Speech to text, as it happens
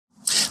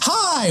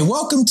Hi,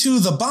 welcome to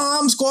the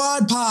Bomb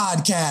Squad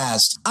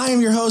podcast. I am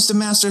your host and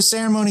master of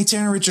ceremony,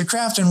 Tanner Richard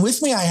Kraft, and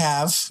with me I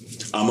have...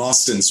 I'm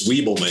Austin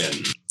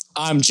Zwiebelman.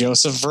 I'm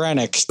Joseph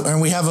Vrenick.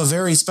 And we have a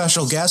very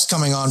special guest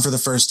coming on for the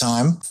first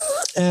time.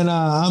 And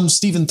I'm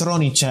Steven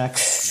Tronichek.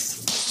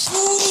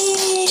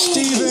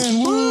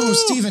 Steven, woo!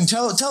 Steven,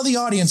 tell the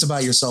audience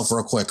about yourself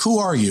real quick. Who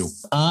are you?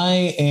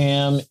 I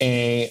am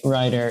a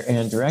writer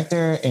and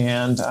director,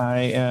 and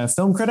I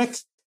film critic.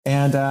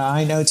 And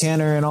I know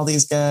Tanner and all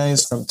these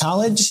guys from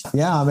college.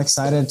 Yeah, I'm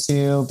excited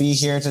to be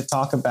here to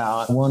talk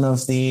about one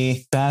of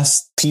the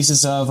best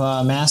pieces of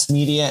mass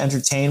media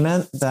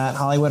entertainment that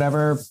Hollywood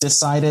ever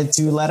decided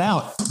to let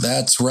out.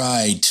 That's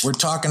right. We're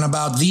talking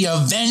about The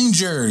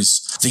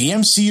Avengers, the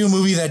MCU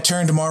movie that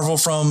turned Marvel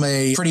from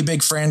a pretty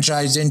big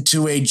franchise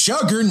into a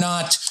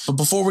juggernaut. But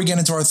before we get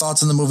into our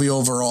thoughts on the movie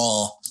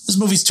overall, this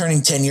movie's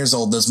turning 10 years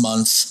old this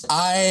month.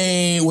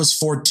 I was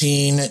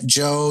 14.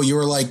 Joe, you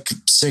were like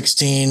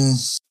 16.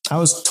 I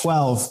was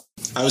 12.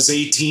 I was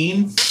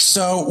 18.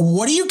 So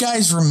what do you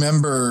guys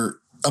remember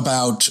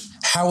about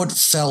how it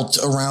felt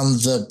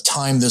around the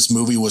time this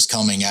movie was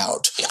coming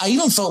out? I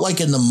even felt like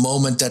in the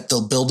moment that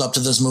they'll build up to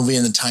this movie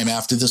and the time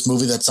after this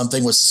movie that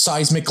something was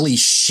seismically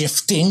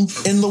shifting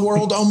in the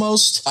world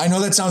almost. I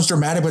know that sounds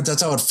dramatic, but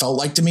that's how it felt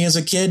like to me as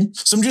a kid.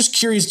 So I'm just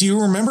curious, do you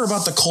remember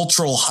about the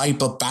cultural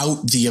hype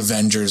about the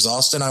Avengers?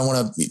 Austin, I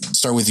want to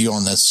start with you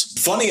on this.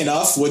 Funny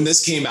enough, when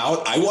this came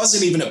out, I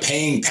wasn't even a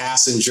paying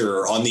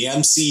passenger on the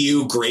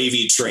MCU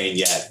gravy train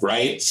yet,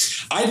 right?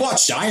 I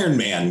watched Iron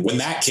Man when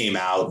that came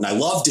out and I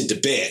loved it to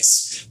bits.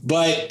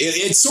 But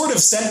it sort of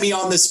sent me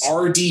on this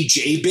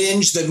RDJ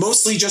binge that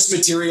mostly just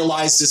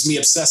materialized as me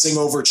obsessing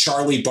over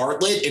Charlie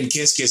Bartlett and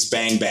Kiss Kiss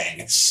Bang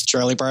Bang.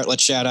 Charlie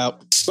Bartlett, shout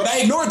out. But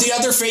I ignored the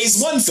other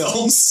Phase 1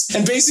 films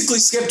and basically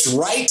skipped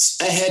right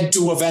ahead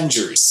to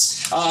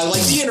Avengers.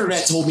 Like the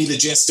internet told me the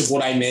gist of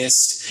what I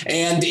missed.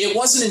 And it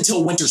wasn't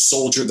until Winter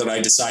Soldier that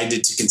I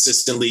decided to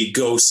consistently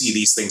go see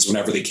these things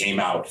whenever they came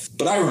out.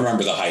 But I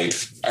remember the hype.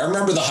 I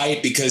remember the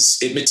hype because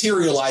it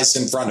materialized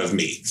in front of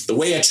me, the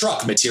way a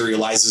truck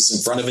materializes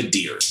in front of a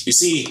deer. You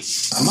see,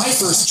 my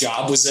first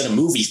job was at a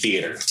movie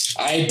theater.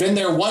 I had been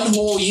there one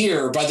whole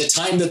year by the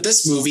time that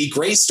this movie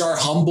graced our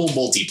humble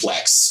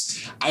multiplex.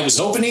 I was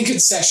opening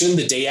concession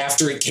the day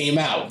after it came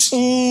out.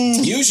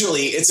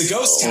 Usually, it's a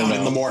ghost town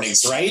in the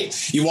mornings,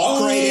 right? You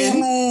walk right in,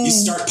 you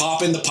start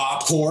popping the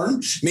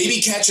popcorn,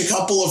 maybe catch a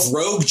couple of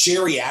rogue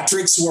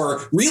geriatrics who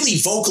are really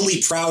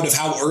vocally proud of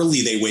how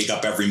early they wake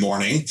up every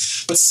morning.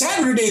 But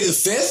Saturday the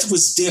 5th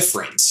was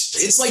different.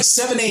 It's like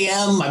 7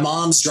 a.m., my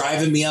mom's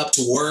driving me up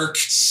to work,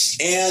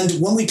 and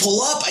when we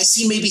pull up, I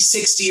see maybe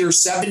 60 or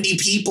 70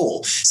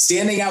 people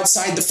standing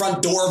outside the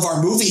front door of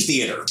our movie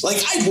theater. Like,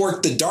 I'd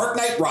worked The Dark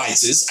Knight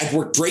Rises, I'd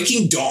worked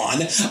Breaking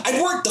Dawn,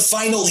 I'd worked the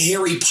final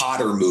Harry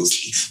Potter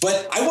movie,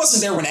 but I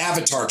wasn't there when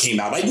Avatar came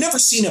out. I'd never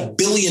seen a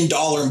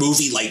billion-dollar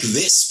movie like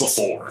this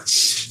before.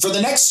 For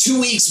the next 2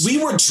 weeks, we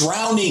were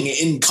drowning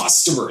in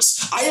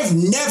customers. I have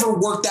never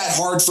worked that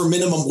hard for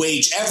minimum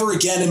wage ever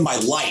again in my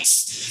life.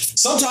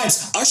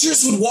 Sometimes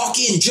ushers would walk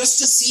in just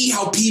to see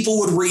how people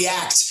would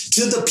react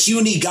to the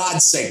puny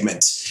God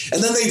segment.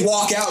 And then they'd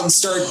walk out and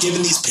start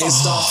giving these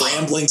pissed off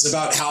ramblings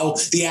about how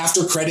the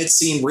after credits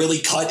scene really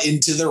cut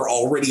into their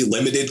already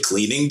limited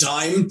cleaning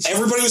time.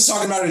 Everybody was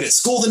talking about it at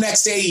school the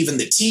next day, even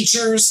the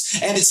teachers.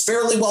 And it's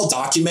fairly well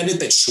documented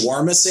that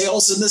shawarma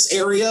sales in this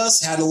area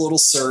had a little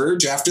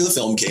surge after the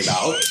film came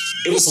out.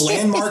 It was a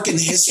landmark in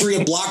the history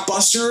of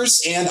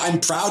blockbusters, and I'm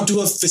proud to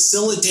have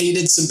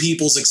facilitated some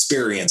people's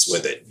experience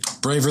with it.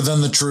 Braver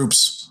than the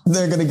troops.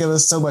 They're going to give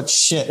us so much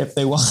shit if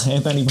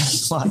anybody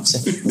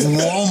wants it.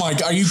 Oh my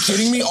God. Are you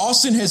kidding me?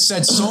 Austin has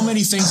said so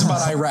many things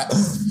about Iraq.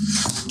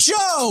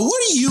 Joe,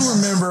 what do you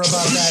remember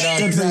about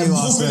that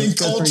moment in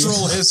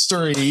cultural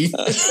history?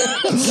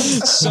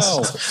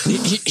 So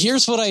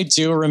here's what I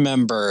do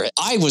remember.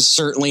 I was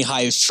certainly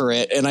hyped for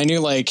it. And I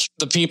knew like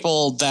the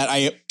people that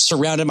I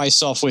surrounded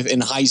myself with in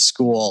high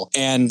school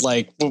and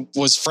like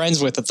was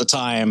friends with at the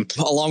time,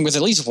 along with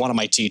at least one of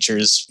my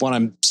teachers, one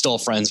I'm still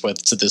friends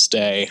with to this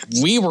day.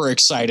 We were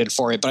excited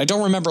for it, but I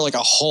don't remember like a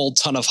whole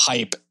ton of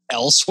hype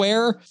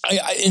elsewhere.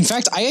 In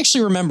fact, I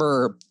actually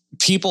remember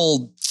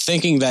people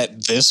thinking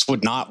that this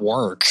would not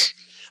work.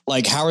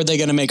 Like, how are they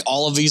going to make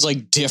all of these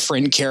like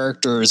different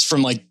characters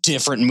from like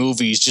different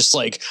movies just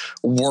like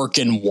work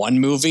in one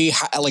movie?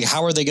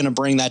 How are they going to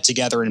bring that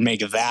together and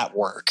make that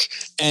work?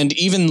 And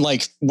even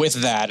like with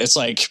that, it's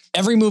like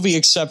every movie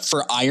except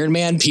for Iron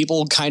Man,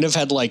 people kind of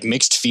had like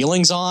mixed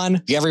feelings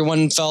on.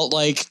 Everyone felt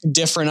like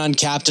different on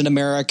Captain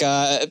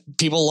America.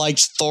 People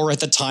liked Thor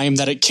at the time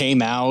that it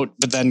came out,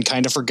 but then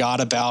kind of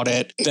forgot about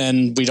it.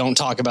 Then we don't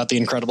talk about the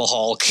Incredible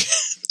Hulk.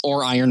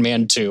 or Iron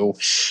Man 2.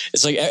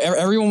 It's like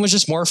everyone was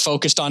just more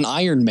focused on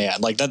Iron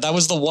Man. Like that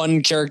was the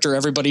one character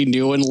everybody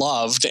knew and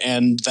loved.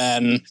 And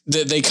then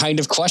they kind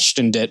of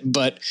questioned it.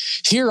 But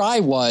here I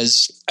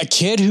was, a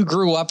kid who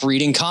grew up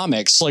reading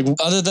comics. Like,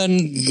 other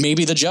than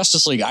maybe the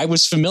Justice League, I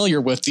was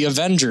familiar with the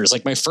Avengers.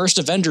 Like, my first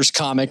Avengers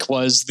comic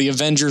was the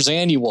Avengers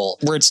Annual,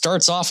 where it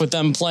starts off with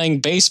them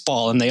playing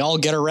baseball and they all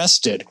get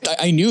arrested.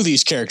 I knew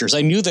these characters.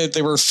 I knew that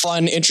they were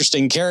fun,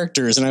 interesting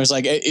characters. And I was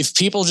like, if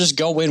people just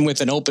go in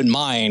with an open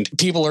mind,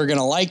 people are going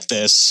to like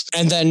this.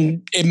 And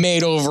then it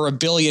made over $1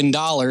 billion.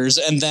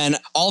 And then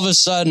all of a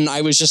sudden,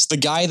 I was just the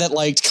guy that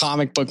liked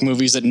comic book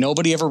movies that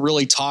nobody ever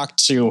really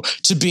talked to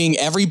being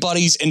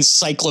everybody's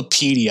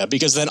encyclopedia.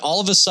 Because then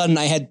all of a sudden,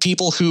 I had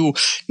people who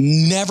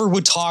never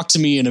would talk to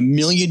me in a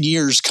million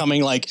years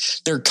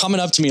they're coming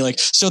up to me like,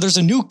 so there's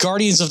a new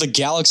Guardians of the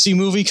Galaxy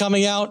movie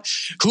coming out.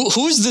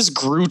 Who's this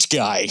Groot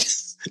guy?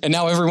 And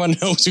now everyone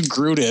knows who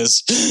Groot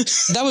is.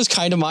 That was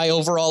kind of my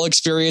overall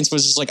experience,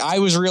 was just like, I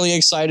was really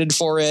excited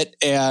for it.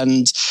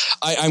 And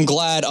I'm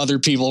glad other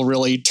people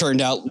really turned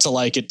out to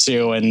like it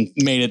too and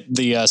made it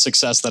the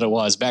success that it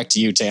was. Back to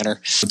you, Tanner.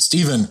 But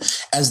Steven,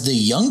 as the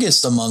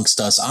youngest amongst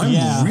us,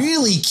 I'm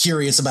really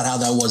curious about how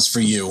that was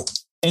for you.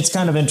 It's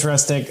kind of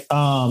interesting.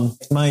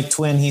 My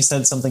twin, he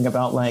said something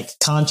about like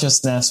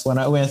consciousness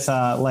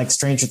with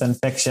Stranger Than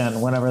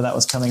Fiction, whenever that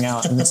was coming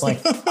out. And it's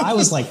like, I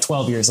was like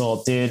 12 years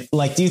old, dude.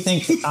 Like, do you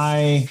think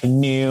I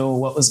knew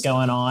what was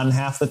going on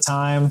half the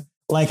time?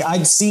 Like,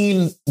 I'd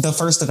seen the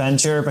first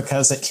Avenger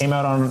because it came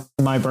out on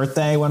my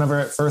birthday whenever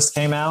it first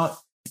came out.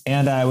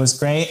 And it was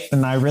great.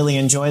 And I really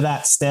enjoy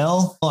that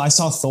still. Well, I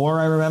saw Thor,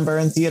 I remember,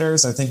 in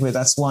theaters. I think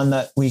that's one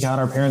that we got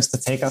our parents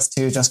to take us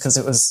to just because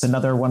it was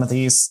another one of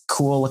these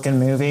cool looking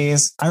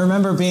movies. I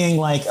remember being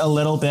like a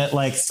little bit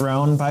like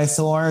thrown by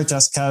Thor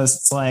just because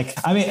it's like,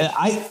 I mean,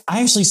 I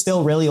actually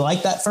still really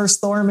like that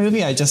first Thor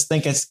movie. I just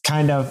think it's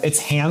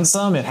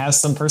handsome. It has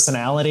some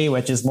personality,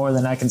 which is more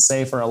than I can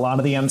say for a lot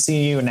of the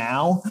MCU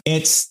now.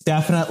 It's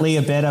definitely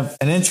a bit of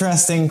an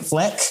interesting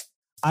flick.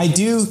 I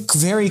do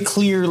very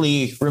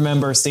clearly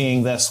remember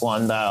seeing this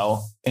one,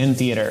 though, in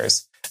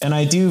theaters. And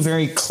I do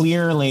very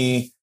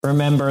clearly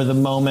remember the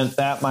moment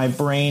that my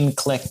brain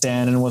clicked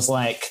in and was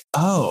like,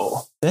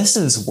 oh, this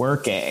is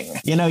working.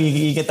 You know,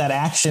 you get that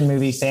action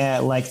movie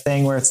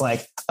thing where it's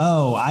like,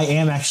 oh, I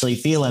am actually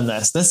feeling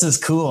this. This is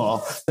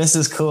cool. This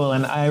is cool.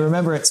 And I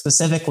remember it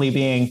specifically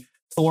being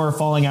Thor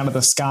falling out of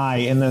the sky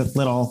in the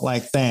little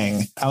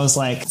thing. I was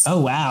like,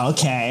 oh, wow,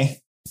 okay.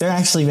 They're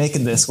actually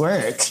making this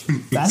work.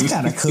 That's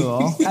kind of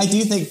cool. I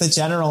do think the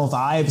general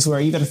vibes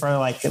were, even for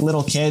like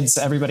little kids,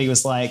 everybody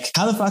was like,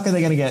 how the fuck are they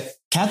going to get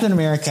Captain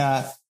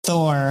America,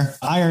 Thor,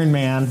 Iron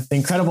Man, the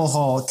Incredible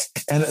Hulk,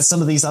 and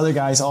some of these other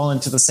guys all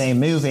into the same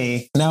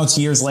movie? Now it's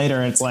years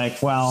later. It's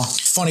like, well,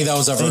 funny that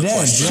was ever a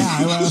question.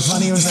 Yeah,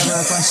 funny it was ever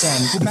a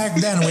question. Back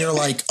then we were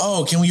like,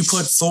 oh, can we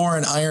put Thor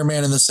and Iron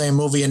Man in the same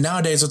movie? And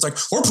nowadays it's like,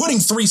 we're putting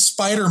 3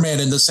 Spider-Man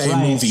in the same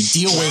movie.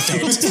 Deal with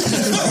it.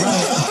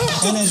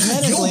 Right. And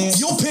admittedly,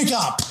 you'll pick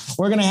up.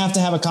 We're going to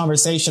have a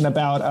conversation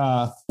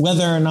about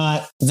whether or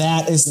not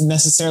that is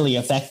necessarily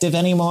effective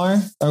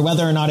anymore, or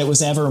whether or not it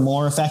was ever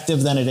more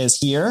effective than it is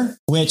here,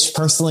 which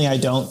personally I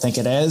don't think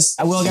it is.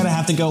 We're going to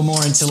have to go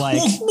more into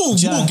we'll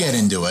get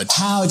into it.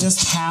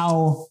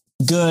 How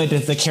good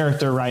the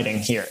character writing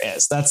here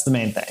is. That's the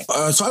main thing.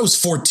 So I was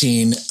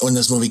 14 when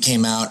this movie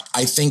came out.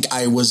 I think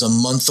I was a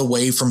month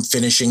away from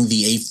finishing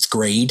the 8th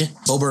grade.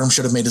 Bo Burnham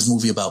should have made his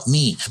movie about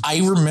me.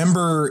 I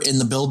remember in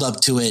the build up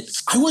to it,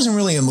 I wasn't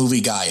really a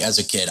movie guy as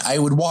a kid. I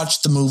would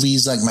watch the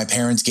movies like my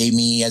parents gave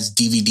me as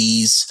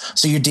DVDs.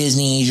 So your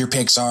Disney's, your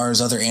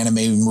Pixar's, other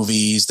animated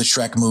movies, the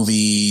Shrek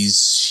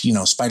movies,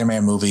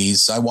 Spider-Man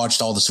movies. I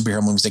watched all the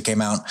superhero movies that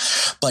came out.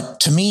 But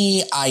to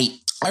me, I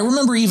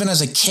remember even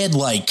as a kid,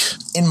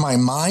 in my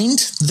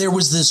mind, there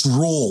was this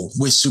rule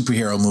with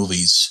superhero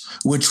movies,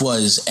 which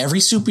was every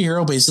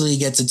superhero basically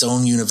gets its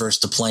own universe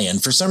to play in.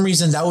 For some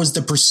reason, that was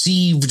the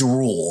perceived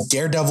rule.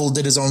 Daredevil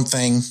did his own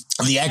thing.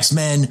 The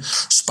X-Men,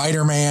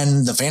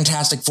 Spider-Man, the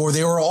Fantastic Four,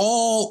 they were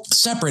all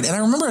separate. And I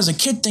remember as a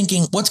kid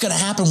thinking, what's going to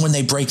happen when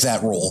they break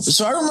that rule?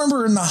 So I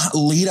remember in the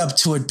lead up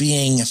to it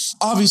being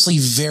obviously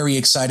very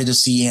excited to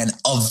see an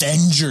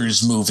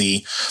Avengers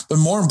movie, but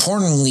more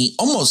importantly,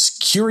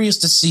 almost curious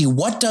to see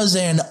what does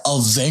an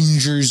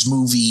Avengers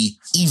movie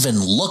even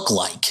look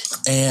like?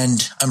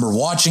 And I remember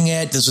watching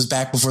it. This was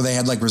back before they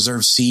had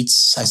reserved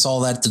seats. I saw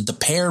that at the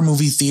Pear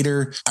movie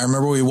theater. I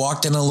remember we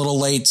walked in a little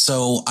late,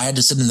 so I had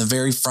to sit in the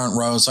very front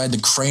row. So I had to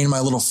crane my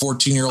little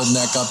 14-year-old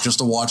neck up just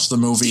to watch the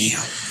movie.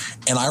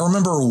 And I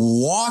remember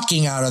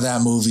walking out of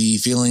that movie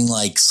feeling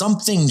like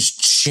something's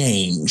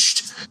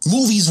changed.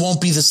 movies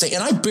won't be the same.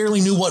 And I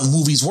barely knew what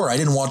movies were. I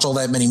didn't watch all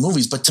that many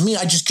movies, but to me,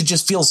 I just could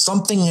just feel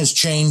something has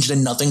changed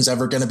and nothing's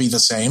ever going to be the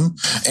same.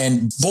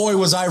 And boy,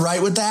 was I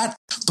right with that.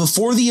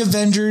 Before the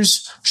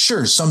Avengers,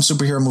 sure, some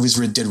superhero movies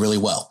did really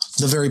well.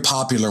 The very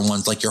popular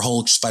ones like your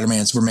Hulk,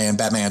 Spider-Man, Superman,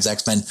 Batman's,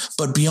 X-Men.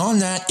 But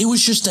beyond that, it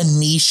was just a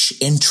niche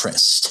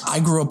interest. I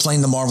grew up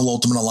playing the Marvel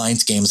Ultimate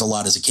Alliance games a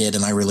lot as a kid,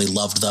 and I really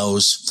loved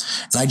those.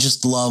 And I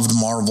just loved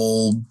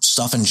Marvel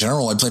stuff in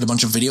general. I played a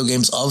bunch of video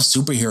games of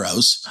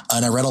superheroes,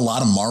 and I read a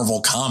lot of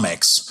Marvel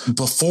comics.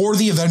 Before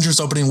the Avengers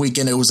opening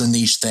weekend, it was a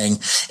niche thing.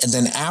 And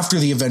then after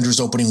the Avengers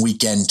opening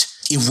weekend,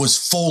 it was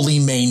fully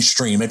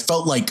mainstream. It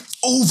felt like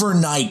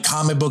overnight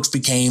comic books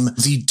became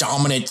the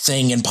dominant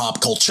thing in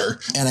pop culture.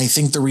 And I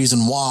think the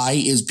reason why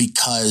is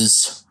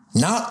because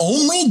not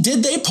only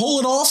did they pull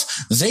it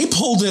off, they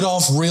pulled it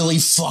off really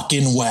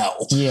fucking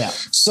well. Yeah.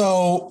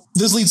 So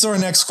this leads to our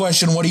next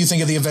question. What do you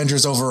think of the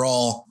Avengers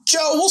overall?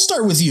 Joe, we'll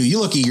start with you. You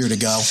look eager to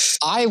go.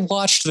 I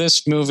watched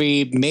this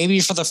movie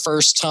maybe for the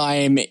first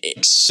time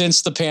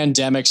since the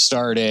pandemic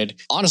started.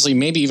 Honestly,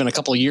 maybe even a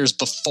couple of years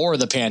before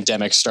the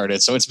pandemic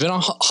started. So it's been a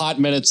hot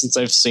minute since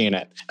I've seen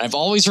it. I've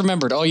always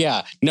remembered, oh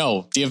yeah,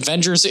 no, The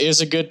Avengers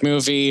is a good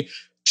movie.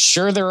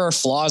 Sure, there are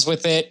flaws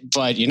with it,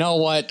 but you know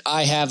what?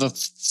 I have a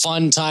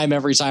fun time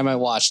every time I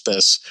watch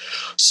this.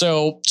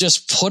 So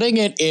just putting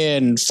it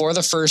in for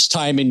the first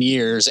time in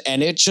years,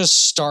 and it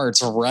just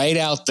starts right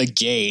out the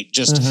gate,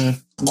 just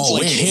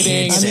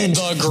hitting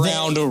the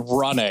ground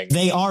running.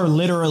 They are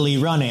literally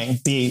running.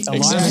 The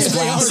alarm is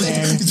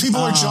blasting. People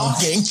are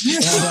jogging.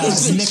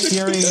 And Nick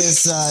Fury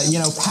is,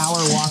 power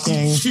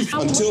walking.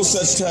 Until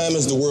such time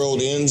as the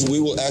world ends, we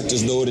will act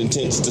as though it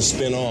intends to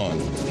spin on.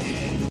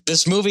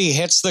 This movie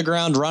hits the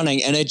ground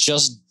running, and it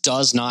just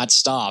does not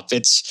stop.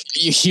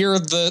 You hear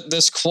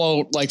this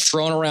quote like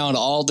thrown around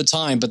all the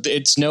time, but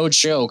it's no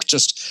joke.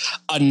 Just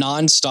a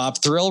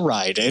nonstop thrill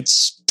ride.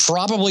 It's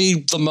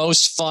probably the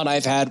most fun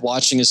I've had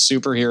watching a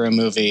superhero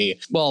movie.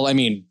 Well, I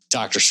mean,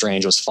 Doctor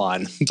Strange was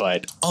fun,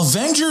 but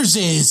Avengers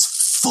is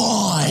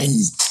fun.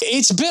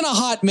 It's been a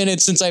hot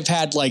minute since I've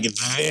had like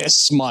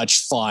this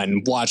much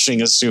fun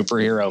watching a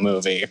superhero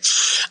movie.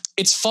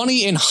 It's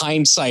funny in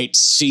hindsight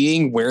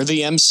seeing where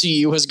the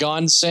MCU has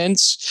gone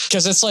since,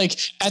 because it's like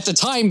at the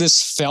time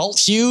this felt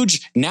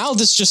huge. Now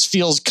this just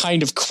feels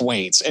kind of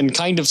quaint and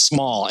kind of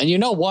small. And you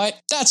know what?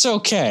 That's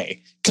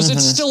okay, because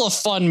it's still a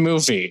fun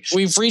movie.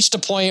 We've reached a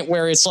point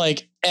where it's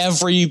like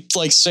every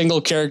like single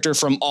character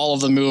from all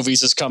of the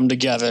movies has come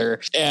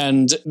together,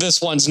 and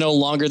this one's no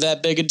longer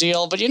that big a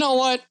deal. But you know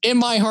what? In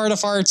my heart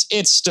of hearts,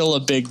 it's still a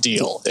big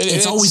deal.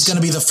 It's always going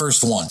to be the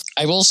first one.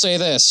 I will say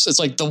this. It's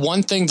like the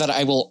one thing that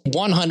I will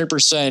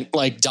 100%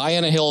 like die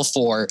on a hill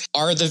for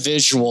are the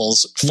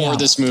visuals for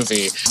this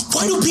movie.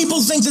 Why do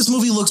people think this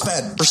movie looks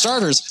bad? For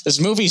starters, this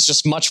movie is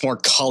just much more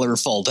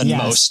colorful than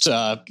most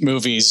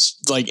movies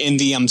like in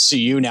the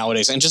MCU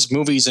nowadays, and just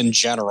movies in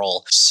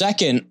general.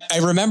 Second, I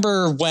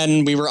remember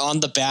when we were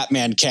on the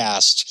Batman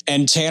cast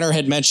and Tanner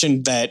had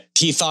mentioned that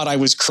he thought I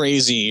was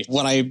crazy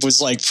when I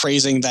was like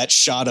praising that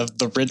shot of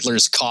the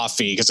Riddler's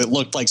coffee because it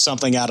looked like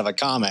something out of a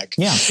comic.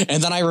 Yeah.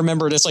 And then I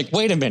remembered, it's like,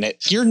 wait a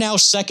minute, your now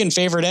second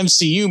favorite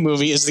MCU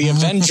movie is The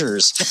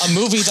Avengers, a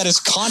movie that is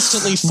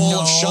constantly full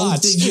of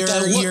shots.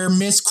 You're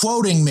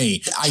misquoting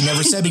me. I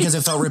never said because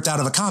it felt ripped out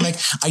of a comic.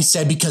 I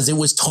said because it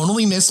was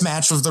totally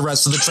mismatched with the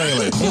rest of the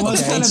trailer. It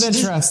was kind of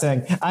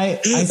interesting. I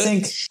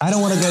think I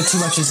don't want to go too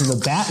much into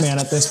the Batman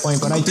at this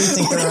point, but I do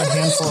think there are a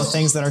handful of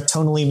things that are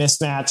tonally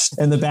mismatched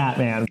in the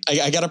Batman.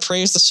 I got to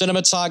praise the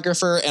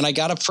cinematographer, and I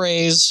got to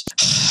praise,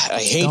 I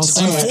hate to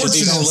do it because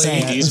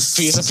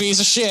he's a piece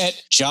of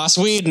shit, Joss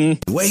Whedon.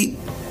 Wait,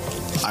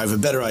 I have a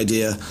better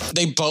idea.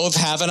 They both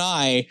have an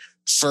eye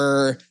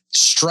for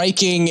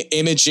striking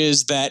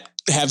images that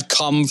have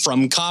come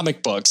from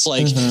comic books.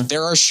 Like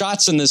there are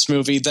shots in this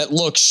movie that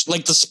look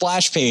like the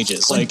splash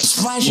pages, like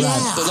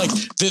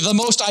the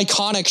most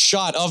iconic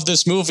shot of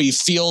this movie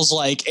feels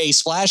like a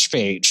splash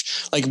page.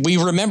 Like we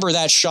remember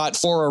that shot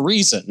for a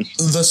reason.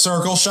 The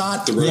circle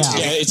shot.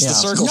 It's the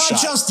circle shot.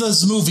 Not just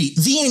this movie,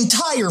 the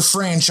entire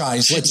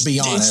franchise. Let's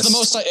be honest.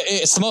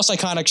 It's the most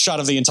iconic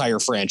shot of the entire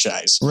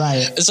franchise.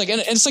 Right. It's like,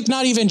 and it's like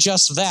not even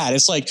just that.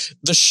 It's like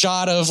the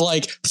shot of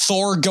like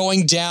Thor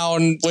going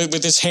down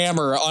with his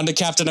hammer onto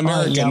Captain America.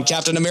 And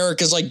Captain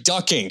America's like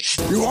ducking.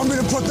 You want me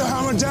to put the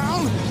hammer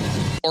down?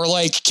 Or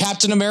like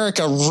Captain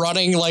America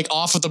running like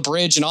off of the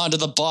bridge and onto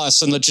the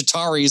bus, and the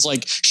Chitauri's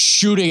like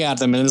shooting at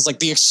them, and it's like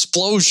the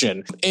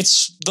explosion.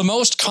 It's the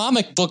most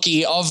comic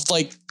booky of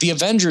like the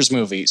Avengers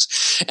movies,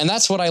 and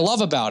that's what I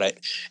love about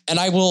it. And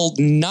I will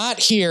not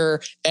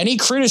hear any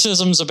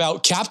criticisms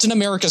about Captain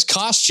America's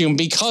costume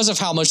because of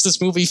how much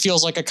this movie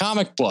feels like a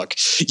comic book.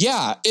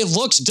 Yeah, it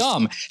looks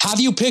dumb. Have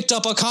you picked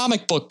up a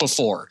comic book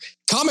before?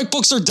 Comic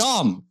books are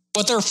dumb,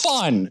 but they're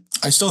fun.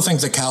 I still think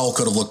the cowl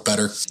could have looked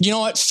better. You know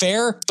what?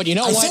 Fair, but you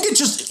know what? I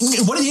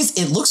think what it is,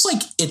 it looks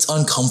like it's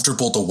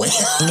uncomfortable to wear.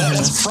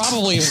 That's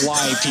probably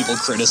why people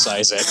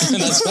criticize it.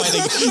 And that's why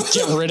they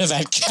get rid of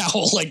that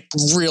cowl like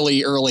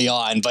really early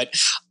on. But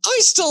I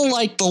still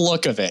like the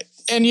look of it.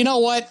 And you know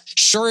what?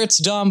 Sure, it's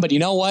dumb, but you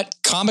know what?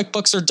 Comic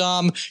books are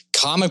dumb.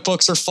 Comic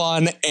books are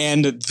fun.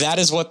 And that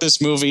is what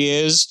this movie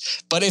is.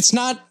 But it's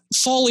not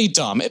fully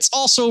dumb. It's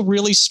also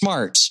really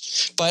smart.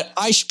 But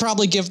I should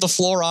probably give the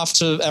floor off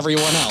to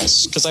everyone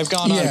else because I've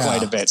gone on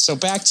quite a bit. So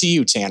back to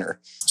you, Tanner.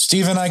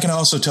 Steven, I can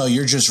also tell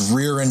you're just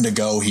rearing to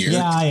go here.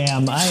 Yeah, I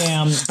am.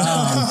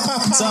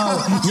 So,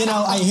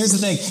 here's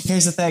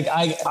the thing.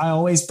 I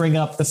always bring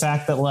up the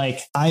fact that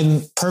like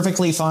I'm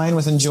perfectly fine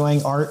with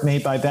enjoying art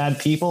made by bad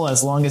people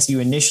as long as you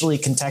initially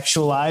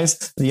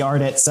contextualize the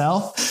art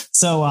itself.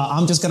 So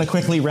I'm just going to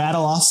quickly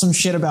rattle off some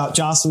shit about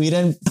Joss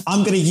Whedon. I'm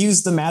going to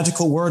use the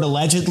magical word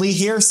allegedly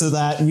here so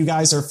that you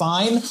guys are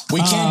fine. We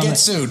can't get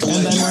sued.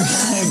 And then we're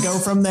going to go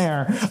from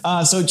there.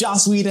 So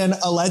Joss Whedon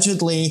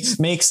allegedly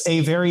makes a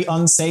very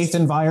unsafe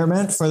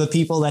environment for the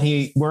people that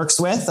he works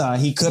with.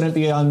 He couldn't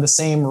be on the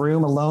same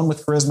room alone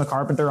with Charisma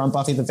Carpenter on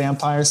Buffy the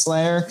Vampire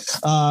Slayer.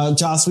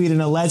 Joss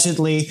Whedon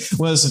allegedly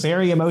was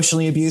very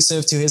emotionally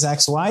abusive to his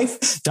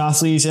ex-wife.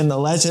 Joss Whedon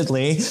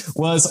allegedly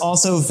was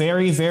also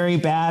very, very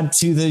bad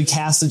to the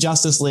cast of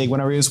Justice League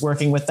whenever he was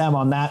working with them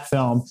on that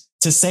film,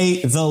 to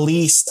say the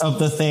least of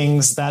the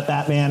things that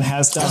man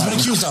has done. Has been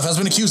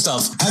accused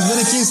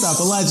of,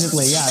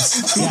 allegedly.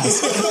 Yes.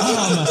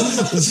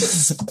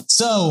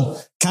 So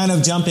kind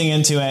of jumping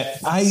into it,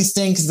 I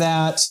think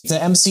that the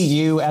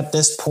MCU at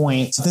this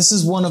point, this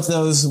is one of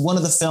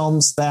the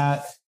films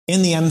that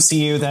in the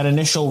MCU, that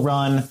initial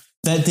run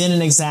that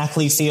didn't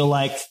exactly feel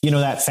like,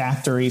 that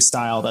factory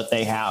style that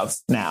they have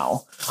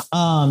now.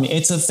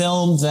 It's a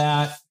film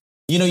that,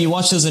 you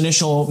watch those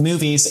initial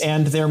movies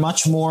and they're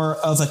much more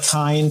of a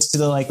kind to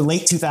the like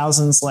late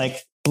 2000s,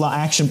 like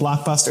action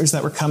blockbusters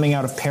that were coming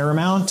out of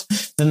Paramount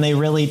than they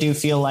really do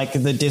feel like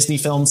the Disney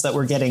films that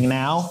we're getting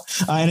now.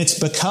 And it's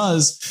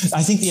because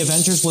I think The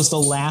Avengers was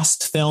the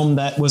last film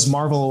that was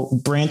Marvel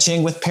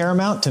branching with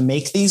Paramount to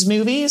make these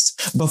movies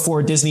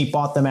before Disney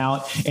bought them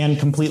out and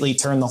completely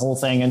turned the whole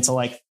thing into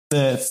like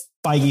the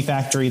Feige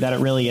factory that it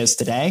really is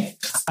today.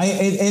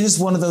 It is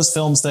one of those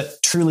films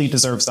that truly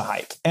deserves the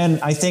hype.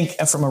 And I think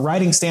from a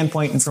writing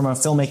standpoint and from a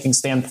filmmaking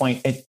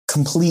standpoint, it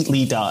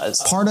completely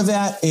does. Part of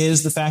that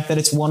is the fact that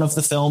it's one of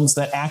the films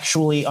that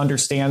actually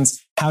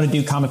understands how to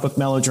do comic book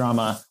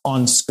melodrama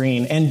on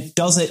screen and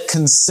does it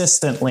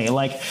consistently.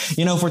 Like,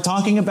 if we're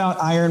talking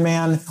about Iron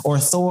Man or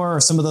Thor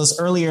or some of those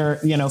earlier,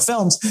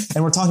 films,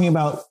 and we're talking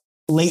about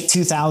late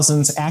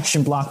 2000s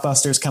action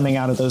blockbusters coming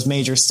out of those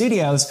major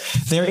studios,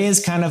 there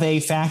is kind of a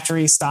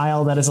factory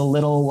style that is a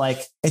little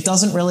like, it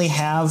doesn't really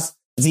have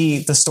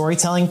the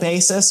storytelling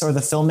basis or the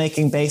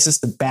filmmaking basis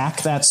to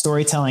back that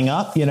storytelling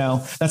up.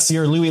 That's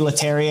your Louis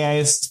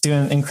Leterrier's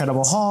doing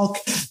Incredible Hulk.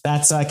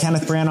 That's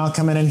Kenneth Branagh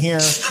coming in here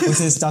with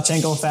his Dutch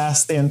angle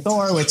fast in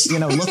Thor, which,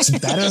 looks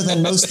better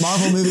than most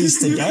Marvel movies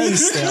today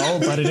still,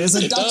 but it is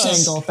a Dutch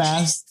angle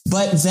fast.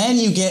 But then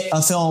you get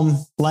a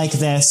film like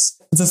this.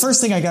 The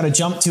first thing I got to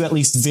jump to, at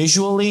least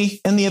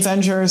visually in The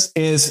Avengers,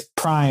 is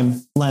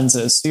prime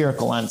lenses,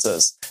 spherical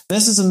lenses.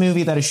 This is a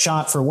movie that is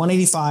shot for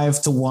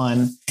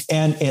 185:1,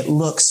 and it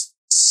looks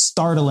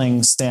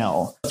startling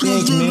still.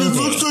 Big movie. It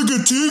looks like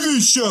a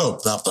TV show.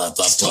 Blah, blah,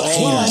 blah, blah.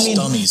 Haters,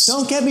 dummies.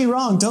 Don't get me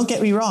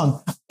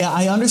wrong.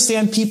 I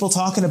understand people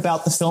talking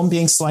about the film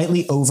being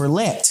slightly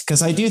overlit,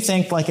 because I do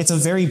think like it's a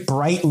very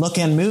bright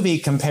looking movie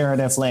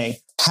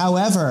comparatively.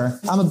 However,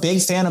 I'm a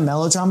big fan of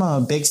melodrama.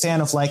 I'm a big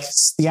fan of like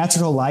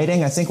theatrical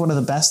lighting. I think one of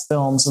the best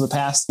films of the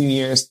past few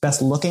years,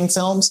 best looking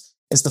films,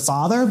 is The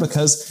Father,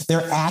 because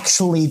they're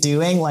actually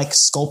doing like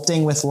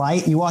sculpting with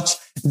light. You watch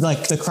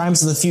like the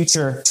Crimes of the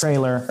Future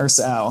trailer or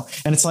so,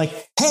 and it's like,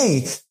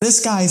 hey,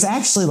 this guy's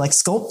actually like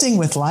sculpting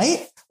with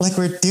light. Like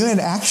we're doing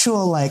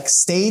actual like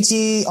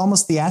stagey,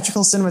 almost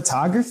theatrical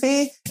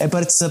cinematography,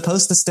 but it's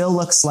supposed to still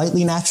look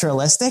slightly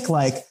naturalistic.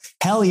 Like,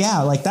 hell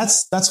yeah. Like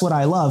that's what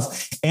I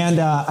love. And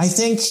I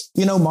think,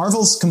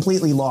 Marvel's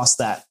completely lost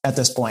that at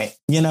this point.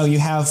 You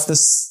have the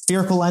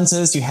spherical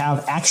lenses, you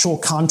have actual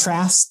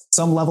contrast,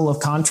 some level of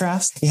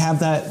contrast. You have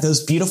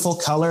those beautiful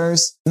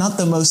colors, not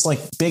the most like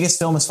biggest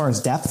film as far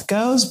as depth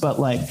goes, but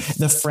like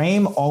the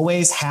frame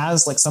always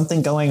has like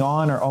something going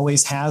on or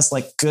always has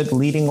like good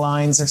leading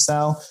lines or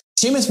so.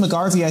 Seamus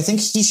McGarvey, I think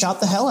he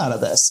shot the hell out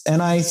of this.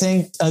 And I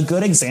think a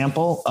good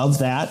example of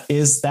that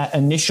is that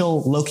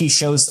initial Loki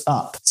shows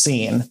up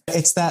scene.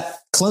 It's that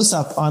close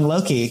up on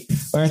Loki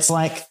where it's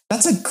like,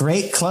 that's a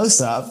great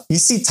close up. You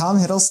see Tom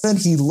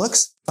Hiddleston, he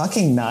looks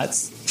fucking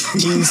nuts.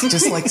 He's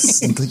just like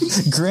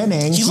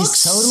grinning.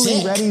 He's totally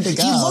sick. Ready to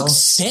go. He looks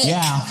sick.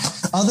 Yeah.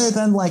 Other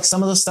than like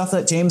some of the stuff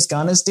that James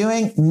Gunn is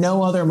doing,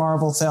 no other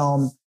Marvel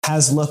film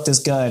has looked as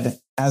good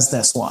as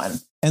this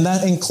one. And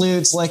that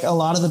includes like a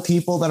lot of the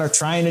people that are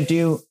trying to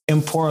do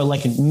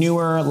like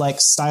newer,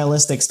 like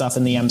stylistic stuff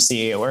in the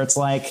MCU, where it's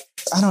like,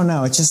 I don't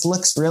know, it just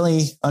looks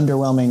really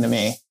underwhelming to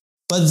me.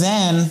 But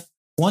then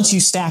once you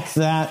stack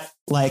that,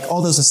 like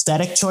all those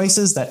aesthetic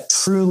choices that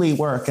truly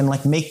work and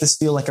like make this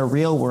feel like a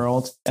real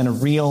world and a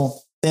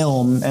real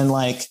film and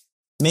like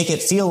make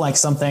it feel like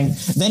something.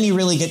 Then you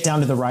really get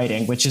down to the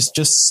writing, which is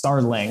just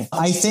startling.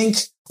 I think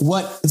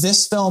what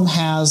this film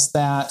has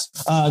that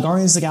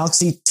Guardians of the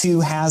Galaxy 2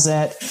 has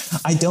it.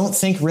 I don't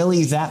think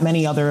really that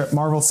many other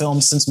Marvel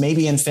films since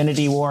maybe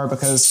Infinity War,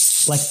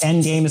 because like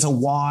Endgame is a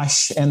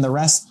wash and the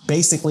rest,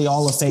 basically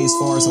all of Phase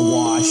 4 is a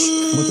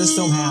wash. What this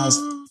film has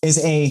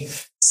is a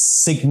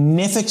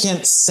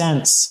significant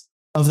sense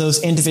of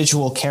those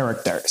individual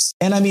characters.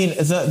 And I mean,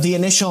 the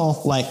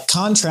initial like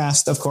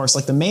contrast, of course,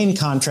 like the main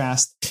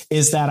contrast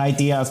is that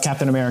idea of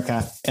Captain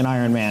America and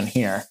Iron Man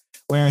here,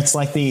 where it's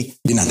like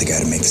you're not the guy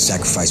to make the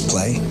sacrifice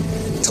play,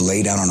 to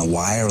lay down on a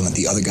wire and let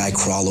the other guy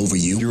crawl over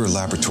you. You're a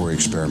laboratory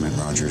experiment,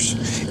 Rogers.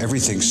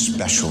 Everything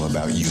special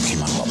about you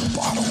came out of a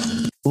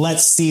bottle.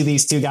 Let's see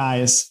these two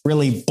guys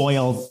really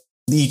boil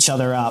each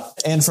other up.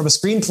 And from a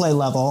screenplay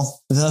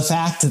level, the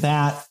fact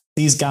that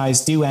these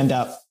guys do end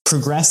up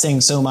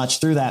progressing so much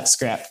through that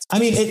script. I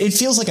mean, it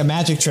feels like a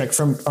magic trick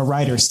from a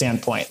writer's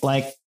standpoint.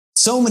 Like,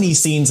 so many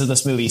scenes of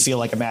this movie feel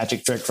like a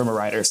magic trick from a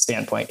writer's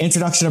standpoint.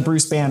 Introduction of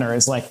Bruce Banner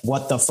is like,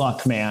 what the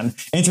fuck, man?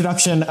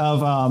 Introduction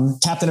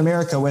of Captain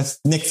America with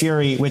Nick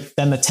Fury with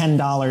then the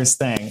 $10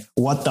 thing.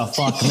 What the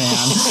fuck,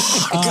 man?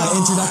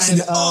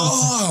 Introduction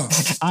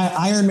of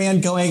Iron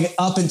Man going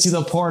up into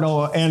the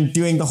portal and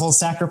doing the whole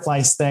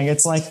sacrifice thing.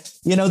 It's like,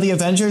 you know, The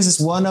Avengers is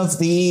one of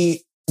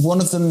the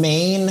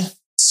main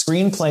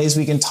screenplays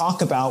we can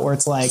talk about where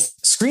it's like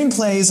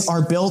screenplays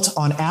are built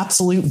on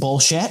absolute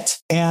bullshit.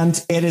 And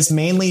it is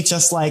mainly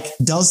just like,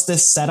 does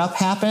this setup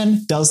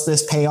happen? Does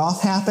this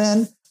payoff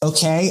happen?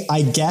 Okay,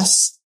 I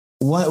guess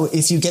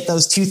if you get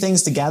those two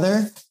things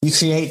together, you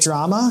create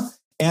drama.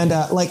 And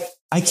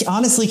I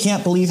honestly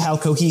can't believe how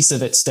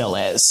cohesive it still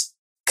is.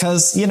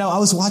 Cause, you know, I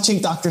was watching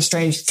Doctor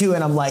Strange 2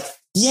 and I'm like,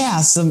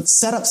 yeah, some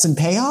setups and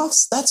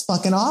payoffs. That's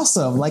fucking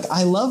awesome. Like,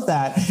 I love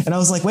that. And I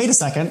was like, wait a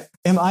second.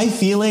 Am I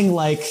feeling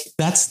like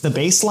that's the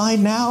baseline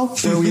now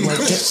where we like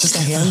get just a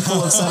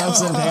handful of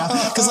setups and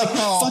payoffs? Because like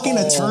fucking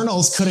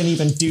Eternals couldn't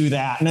even do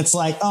that. And it's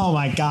like, oh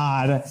my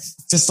God,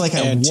 just like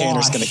a wash.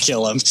 Tanner's going to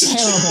kill him.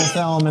 Terrible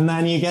film. And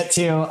then you get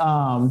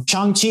to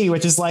Shang-Chi,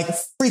 which is like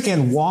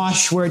freaking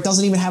wash where it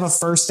doesn't even have a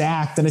first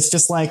act. And it's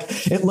just like,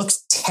 it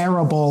looks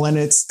terrible. And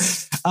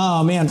it's,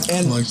 oh man.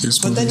 And,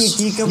 but then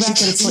you go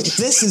back and it's like,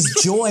 this is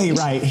joy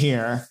right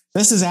here.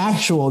 This is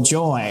actual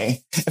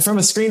joy. And from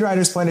a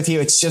screenwriter's point of view,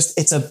 it's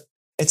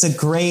a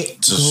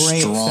great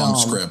strong film.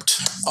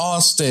 Script.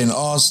 Austin.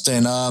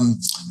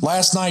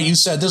 Last night you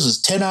said this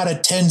is 10 out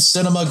of 10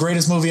 cinema,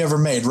 greatest movie ever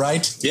made,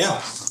 right?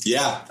 Yeah.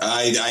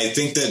 I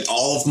think that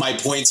all of my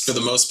points for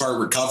the most part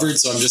were covered,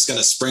 so I'm just going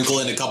to sprinkle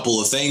in a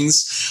couple of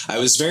things. I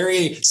was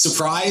very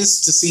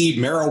surprised to see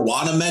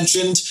marijuana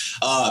mentioned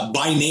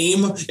by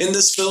name in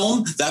this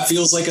film. That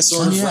feels like a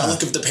sort of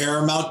relic of the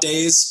Paramount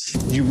days.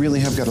 You really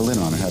have got a lid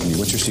on it, haven't you?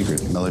 What's your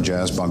secret? Mellow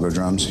jazz, bongo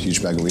drums,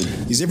 huge bag of weed?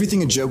 Is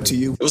everything a joke to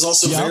you? It was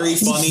also very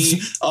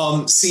funny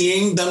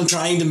seeing them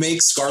trying to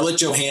make Scarlett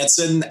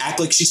Johansson act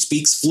like she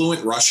speaks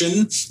fluent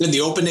Russian in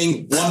the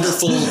opening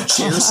wonderful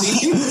chair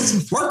scene.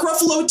 Mark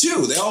Ruffalo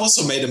too. They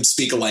also made him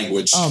speak a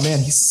language. Oh man,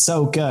 he's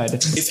so good.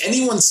 If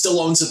anyone still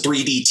owns a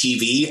 3D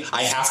TV,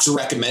 I have to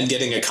recommend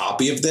getting a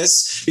copy of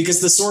this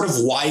because the sort of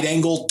wide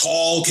angle,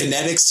 tall,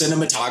 kinetic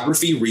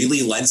cinematography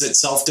really lends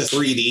itself to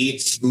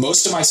 3D.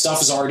 Most of my stuff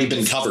has already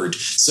been covered,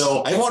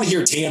 so I want to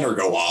hear Tanner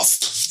go off.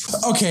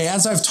 Okay,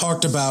 as I've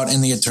talked about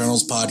in the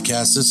Eternals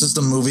podcast, this is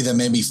the movie that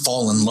made me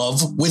fall in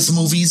love with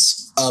movies.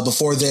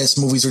 Before this,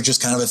 movies were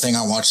just kind of a thing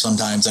I watched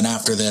sometimes. And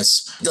after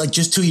this, like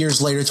just 2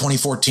 years later,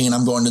 2014,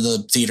 I'm going to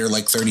the theater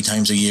like 30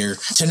 times a year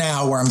to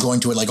now where I'm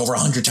going to it like over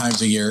 100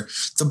 times a year.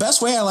 The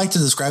best way I like to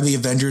describe the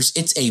Avengers,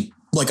 it's a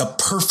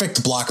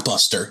perfect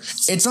blockbuster.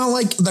 It's not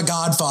like The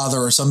Godfather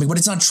or something, but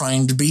it's not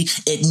trying to be.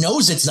 It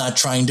knows it's not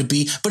trying to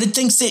be, but it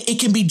thinks that it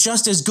can be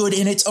just as good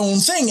in its own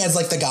thing as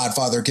like The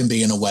Godfather can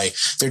be in a way.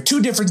 They're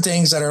two different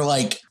things that are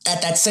like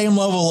at that same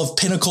level of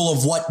pinnacle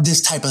of what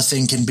this type of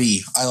thing can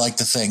be, I like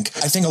to think.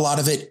 I think a lot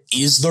of it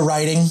is the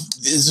writing.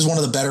 This is one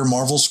of the better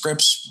Marvel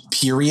scripts,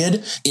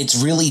 period.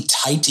 It's really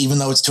tight, even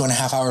though it's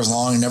 2.5 hours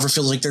long. It never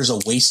feels like there's a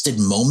wasted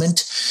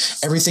moment.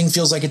 Everything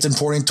feels like it's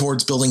important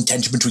towards building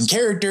tension between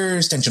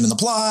characters, tension in the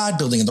plot,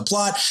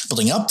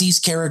 building up these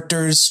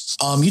characters.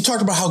 You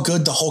talked about how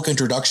good the Hulk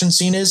introduction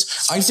scene is.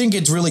 I think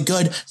it's really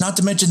good. Not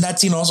to mention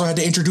that scene also had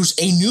to introduce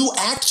a new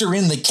actor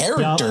in the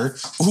character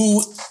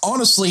who,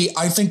 honestly,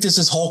 I think this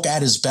is Hulk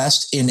at his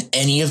best in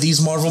any of these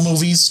Marvel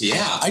movies.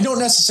 Yeah. I don't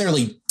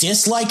necessarily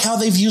dislike how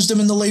they've used him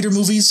in the later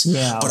movies,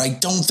 but I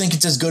don't think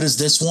it's as good as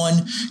this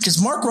one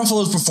because Mark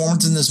Ruffalo's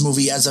performance in this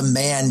movie as a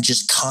man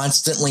just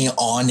constantly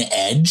on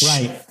edge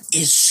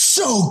is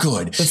so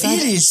good. It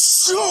is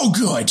so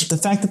good. The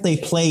fact that they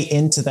play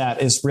into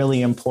that is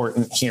really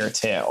important here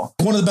too.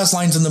 One of the best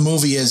lines in the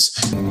movie is,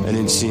 I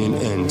didn't see an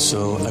end,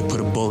 so I put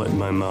a bullet in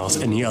my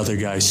mouth and the other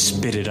guy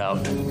spit it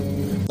out.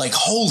 Like,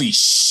 holy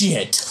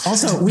shit.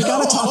 Also, we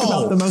got to talk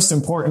about the most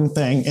important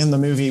thing in the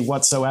movie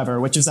whatsoever,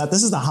 which is that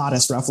this is the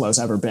hottest Ruffalo's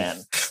ever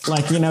been.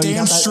 Like, you got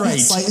that straight.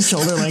 slight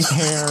shoulder length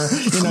hair.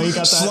 You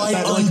got that slight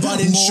that,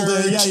 unbuttoned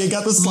molded, shirt. Yeah, you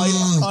got the slight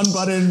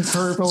unbuttoned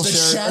purple the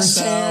shirt. chest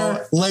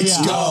hair. Let's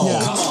Oh, go.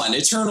 Yeah. come on.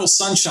 Eternal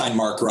Sunshine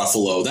Mark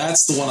Ruffalo.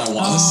 That's the one I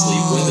want to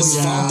sleep with.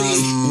 This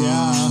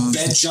floppy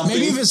bed jumping.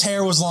 Maybe if his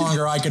hair was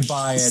longer, I could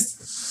buy it.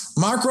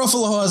 Mark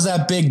Ruffalo has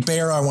that big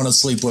bear I want to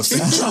sleep with.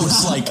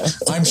 Joe's like,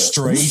 I'm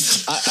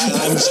straight.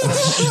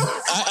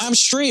 I'm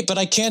straight, but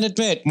I can't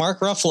admit, Mark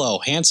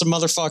Ruffalo, handsome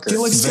motherfucker. He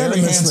looks Very good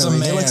in this handsome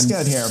movie. He man. looks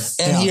good here.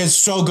 And he is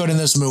so good in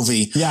this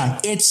movie. Yeah.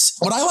 It's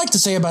what I like to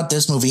say about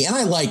this movie, and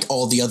I like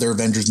all the other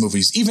Avengers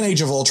movies, even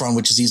Age of Ultron,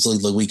 which is easily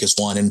the weakest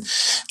one, and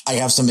I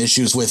have some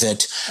issues with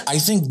it. I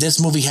think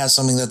this movie has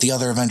something that the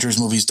other Avengers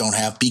movies don't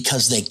have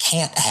because they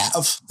can't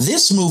have.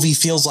 This movie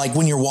feels like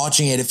when you're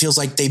watching it, it feels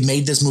like they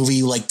made this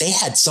movie like they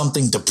had something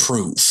to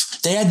prove.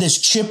 They had this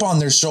chip on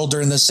their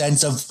shoulder in the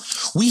sense of,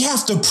 we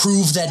have to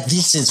prove that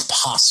this is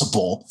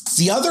possible.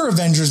 The other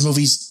Avengers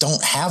movies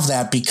don't have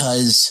that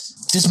because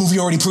this movie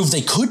already proved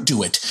they could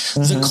do it.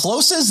 The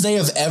closest they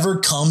have ever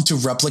come to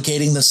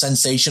replicating the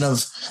sensation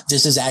of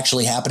this is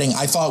actually happening,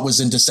 I thought was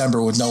in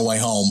December with No Way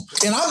Home.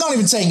 And I'm not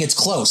even saying it's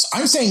close.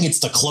 I'm saying it's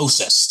the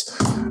closest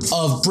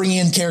of bringing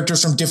in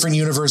characters from different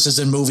universes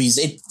and movies.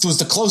 It was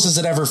the closest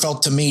it ever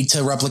felt to me to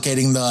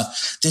replicating the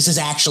this is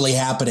actually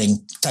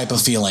happening type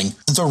of feeling.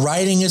 The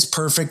writing is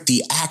perfect.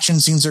 The action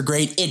scenes are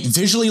great. It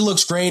visually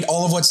looks great.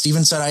 All of what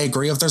Steven said, I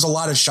agree with. There's a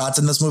lot of shots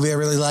in this movie I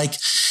really like,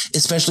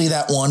 especially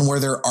that one where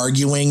they're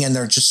arguing and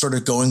they're just sort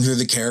of going through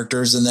the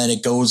characters and then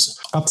it goes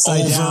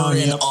Upside down,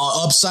 and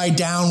upside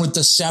down with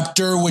the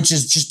scepter, which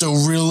is just a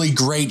really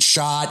great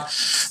shot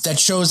that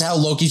shows how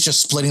Loki's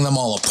just splitting them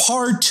all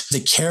apart. The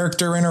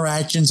character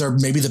interactions are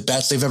maybe the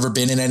best they've ever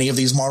been in any of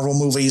these Marvel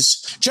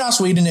movies. Joss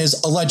Whedon is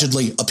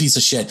allegedly a piece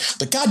of shit,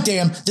 but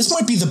goddamn, this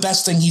might be the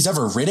best thing he's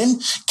ever written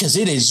because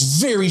it is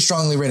very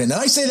strongly written. And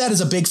I say that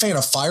as a big fan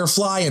of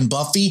Firefly and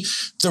Buffy.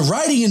 The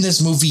writing in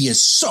this movie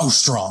is so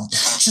strong.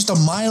 It's just a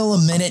mile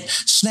a minute,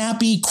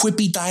 snappy,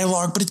 quippy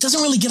dialogue, but it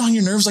doesn't really get on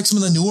your nerves like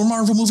some of the newer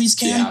Marvel movies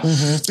can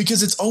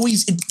because it's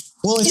always,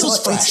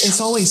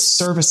 it's always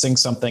servicing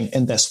something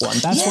in this one.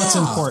 That's what's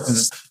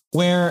important.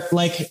 Where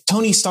like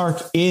Tony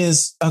Stark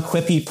is a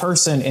quippy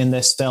person in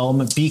this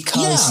film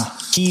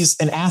because he's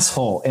an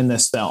asshole in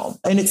this film.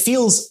 And it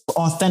feels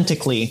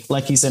authentically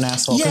like he's an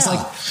asshole. Because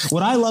like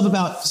what I love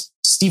about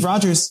Steve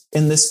Rogers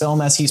in this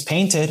film as he's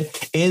painted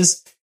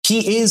is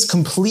he is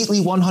completely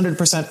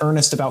 100%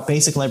 earnest about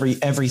basically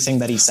everything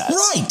that he says.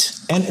 Right.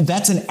 And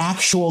that's an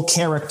actual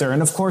character.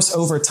 And of course,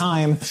 over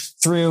time,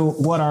 through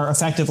what are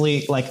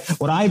effectively like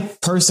what I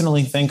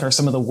personally think are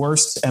some of the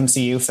worst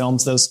MCU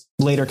films, those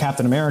later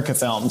Captain America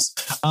films,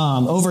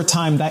 over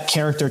time, that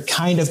character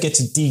kind of gets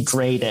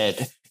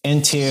degraded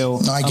into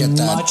a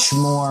much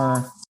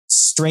more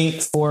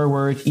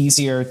straightforward,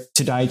 easier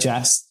to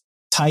digest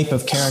type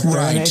of character.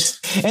 Right.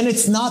 And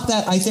it's not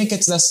that I think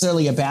it's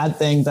necessarily a bad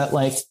thing that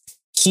like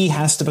he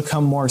has to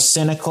become more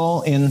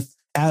cynical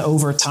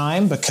over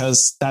time,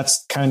 because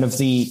that's kind of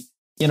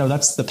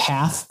that's the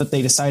path that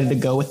they decided to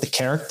go with the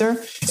character.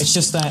 It's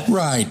just that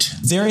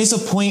there is a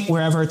point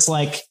wherever it's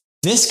like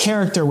this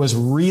character was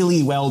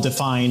really well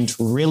defined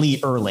really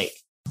early.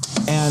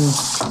 And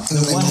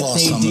what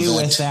they do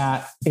with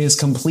that is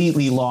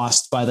completely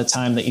lost by the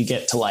time that you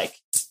get to like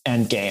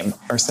Endgame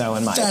or so,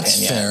 in my opinion.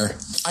 That's fair.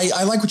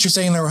 I like what you're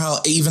saying there, how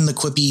even the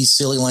quippy,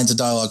 silly lines of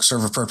dialogue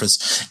serve a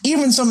purpose.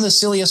 Even some of the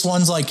silliest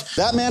ones, like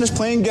that man is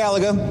playing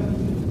Galaga.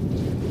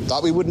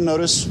 Thought we wouldn't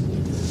notice,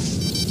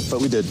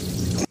 but we did.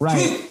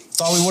 Right.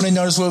 Thought we wouldn't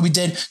notice what we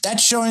did.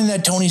 That's showing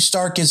that Tony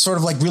Stark is sort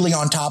of like really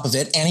on top of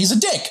it, and he's a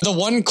dick. The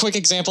one quick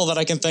example that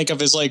I can think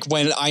of is like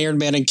when Iron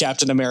Man and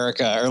Captain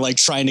America are like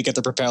trying to get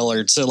the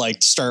propeller to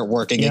like start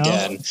working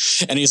again.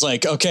 And he's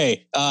like,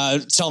 okay,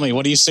 tell me,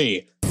 what do you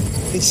see?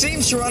 It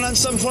seems to run on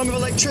some form of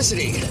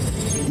electricity.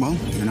 Well,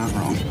 you're not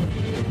wrong.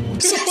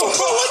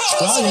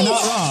 Well, you're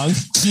not wrong.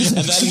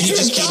 And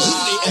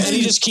then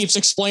he just keeps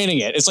explaining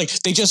it. It's like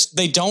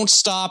they don't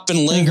stop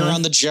and linger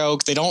on the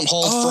joke. They don't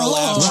hold for a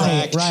laugh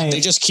track. Right. They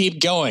just keep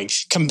going.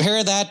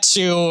 Compare that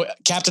to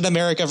Captain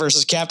America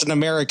versus Captain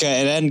America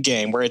at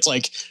Endgame, where it's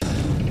like,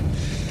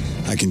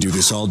 I can do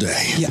this all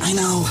day. Yeah, I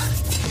know.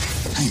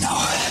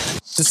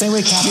 The same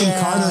way Captain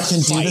Carter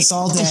can do this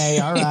all day.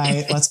 All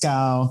right, let's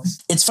go.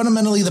 It's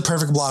fundamentally the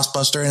perfect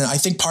blockbuster, and I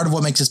think part of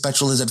what makes it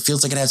special is it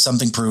feels like it has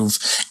something to prove.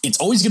 It's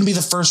always going to be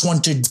the first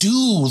one to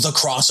do the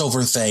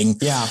crossover thing.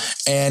 Yeah.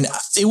 And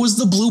it was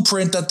the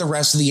blueprint that the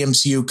rest of the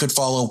MCU could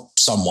follow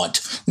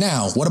somewhat.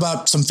 Now, what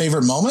about some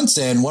favorite moments,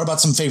 and what about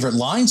some favorite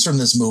lines from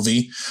this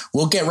movie?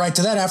 We'll get right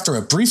to that after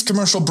a brief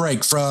commercial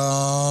break from...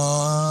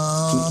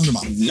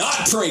 Not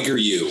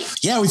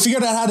PragerU. Yeah, we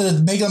figured out how to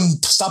make them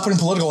stop putting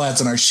political ads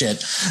in our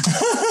shit.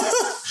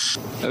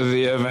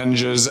 The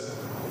Avengers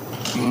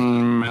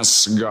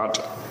mascot.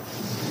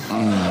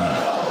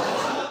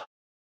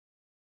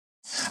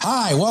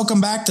 Hi, welcome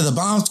back to the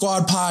Bomb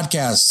Squad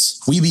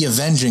podcast. We be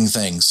avenging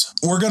things.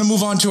 We're going to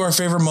move on to our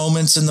favorite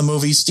moments in the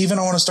movie. Steven,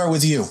 I want to start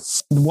with you.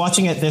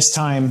 Watching it this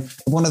time,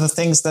 one of the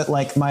things that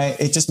like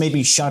it just made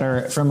me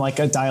shudder from like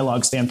a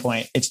dialogue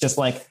standpoint. It's just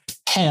like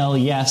hell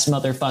yes,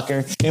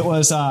 motherfucker. It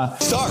was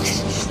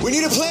Stark, we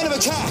need a plan of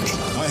attack.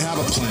 I have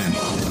a plan.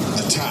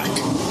 Attack.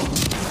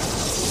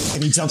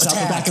 And he jumps out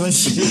the back of the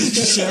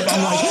ship.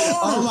 I'm like,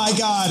 oh my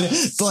God.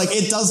 Like,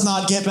 it does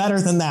not get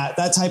better than that.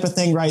 That type of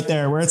thing right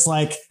there, where it's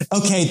like,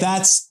 okay,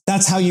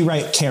 that's how you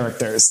write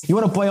characters. You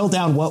want to boil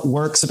down what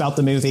works about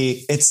the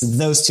movie, it's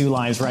those two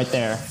lines right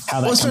there. How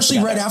that especially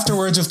right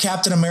afterwards with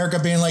Captain America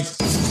being like,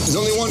 there's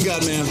only one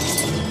God, man.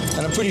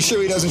 And I'm pretty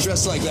sure he doesn't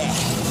dress like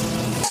that.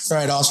 All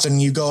right, Austin,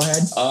 you go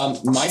ahead.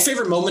 My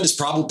favorite moment is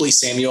probably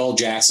Samuel L.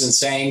 Jackson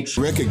saying,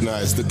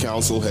 Recognize the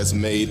council has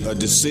made a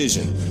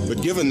decision,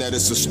 but given that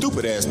it's a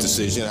stupid-ass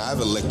decision, I've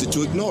elected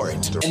to ignore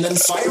it. And then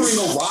firing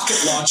a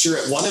rocket launcher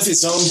at one of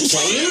his own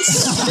planes?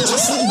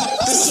 Just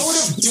the sort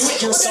of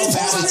do-it-yourself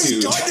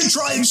attitude. Got to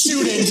try and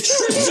shoot it.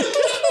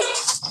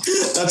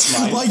 That's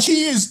mine. Like,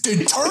 he is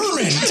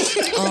determined.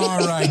 All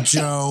right,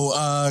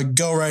 Joe,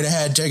 go right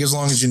ahead. Take as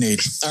long as you need.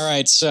 All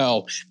right,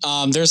 so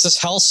there's this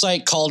hell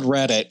site called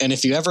Reddit, and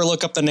if you ever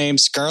look up the name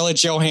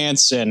Scarlett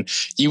Johansson,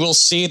 you will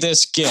see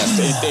this GIF.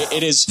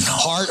 It is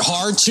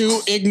hard to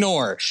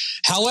ignore.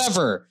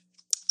 However,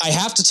 I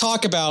have to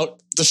talk about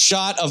the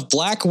shot of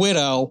Black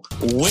Widow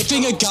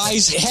whipping a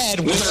guy's head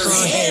with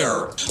her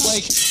hair.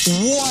 Like,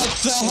 what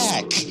the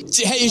heck?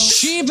 Has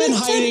she been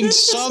hiding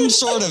some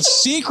sort of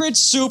secret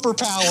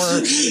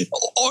superpower?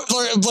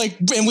 Or like,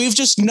 and we've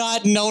just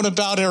not known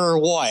about it or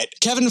what?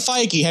 Kevin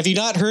Feige, have you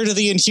not heard of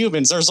the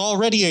Inhumans? There's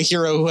already a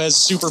hero who has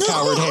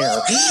superpowered hair.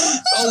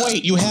 Oh,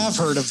 wait, you have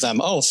heard of them.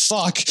 Oh,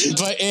 fuck.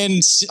 But in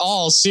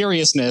all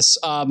seriousness,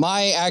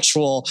 my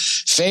actual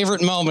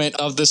favorite moment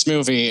of this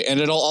movie,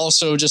 and it'll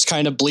also just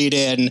kind of bleed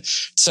in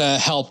to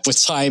help with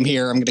time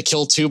here. I'm going to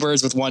kill two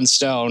birds with one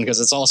stone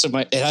because it's also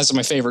it has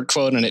my favorite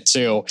quote in it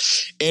too.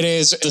 It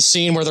is the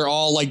scene where they're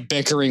all like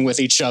bickering with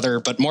each other,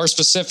 but more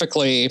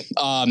specifically,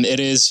 it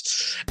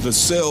is the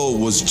cell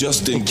was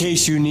just in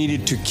case you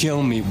needed to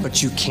kill me,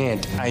 but you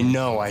can't. I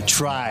know. I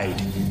tried.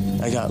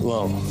 I got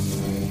low.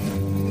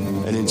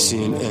 I didn't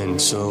see an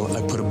end, so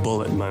I put a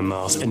bullet in my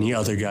mouth, and the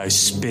other guy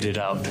spit it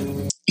out.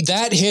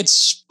 That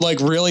hits like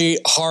really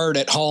hard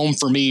at home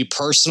for me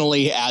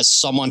personally as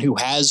someone who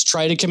has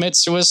tried to commit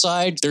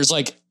suicide. There's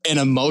like an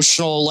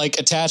emotional like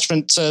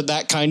attachment to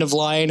that kind of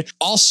line.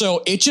 Also,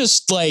 it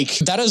just like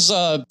that is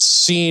a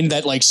scene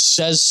that like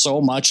says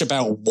so much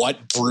about what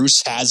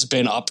Bruce has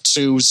been up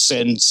to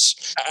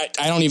since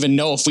I don't even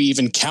know if we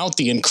even count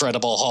the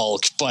Incredible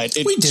Hulk, but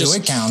we do.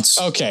 It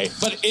counts. Okay,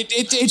 but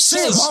it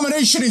says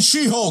Abomination and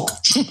She-Hulk.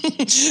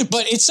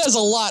 But it says a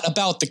lot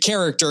about the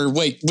character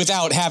like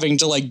without having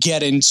to like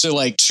get into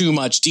like too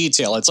much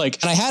detail. It's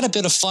like, and I had a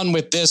bit of fun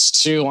with this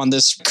too on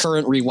this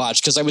current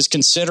rewatch because I was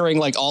considering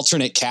like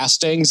alternate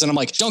casting. And I'm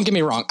like, don't get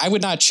me wrong, I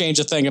would not change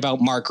a thing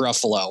about Mark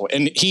Ruffalo.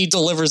 And he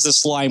delivers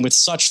this line with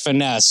such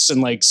finesse and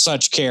like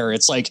such care.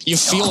 It's like you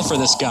feel for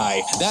this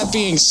guy. That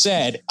being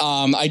said,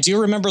 I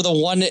do remember the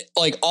one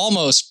like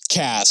almost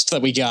cast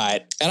that we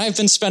got. And I've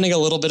been spending a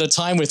little bit of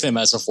time with him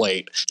as of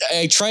late.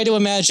 I try to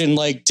imagine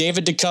like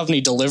David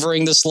Duchovny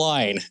delivering this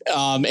line.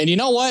 And you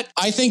know what?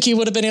 I think he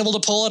would have been able to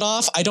pull it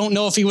off. I don't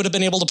know if he would have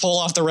been able to pull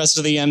off the rest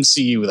of the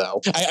MCU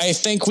though. I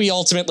think we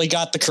ultimately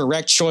got the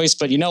correct choice,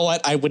 but you know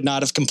what? I would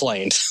not have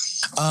complained.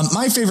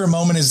 My favorite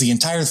moment is the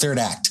entire third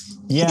act.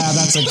 Yeah,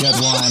 that's a good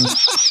one.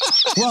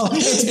 Well,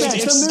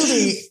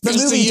 the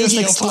movie just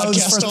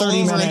explodes for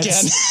 30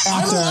 minutes.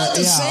 I'm allowed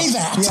to say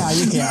that. Yeah,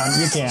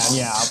 you can.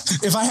 Yeah.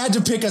 If I had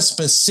to pick a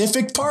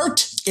specific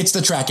part, it's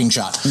the tracking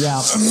shot.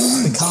 Yeah,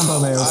 the combo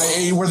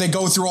move. Where they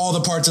go through all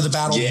the parts of the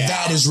battle. Yeah.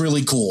 That is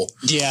really cool.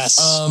 Yes.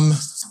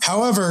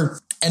 However,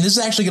 and this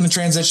is actually going to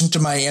transition to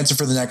my answer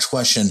for the next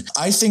question.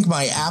 I think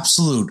my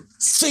absolute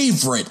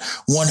favorite,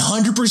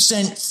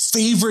 100%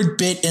 favorite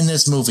bit in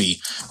this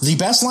movie, the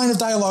best line of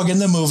dialogue in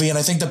the movie, and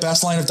I think the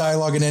best line of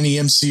dialogue in any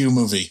MCU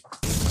movie.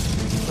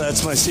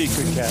 That's my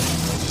secret, Cap.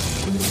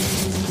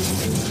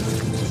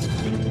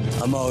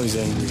 I'm always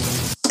angry.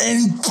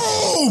 And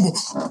boom!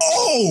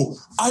 Oh,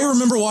 I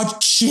remember watching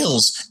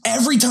chills.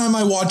 Every time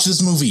I watch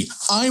this movie,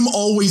 I'm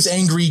always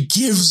angry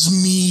gives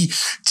me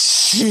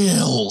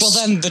chills. Well,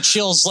 then the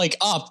chills like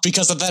up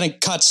because then it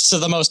cuts to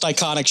the most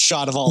iconic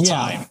shot of all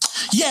time.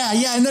 Yeah.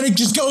 And then it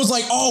just goes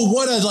like, oh,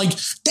 what a, like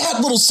that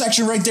little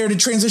section right there to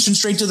transition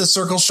straight to the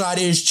circle shot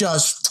is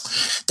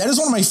just, that is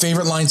one of my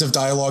favorite lines of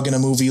dialogue in a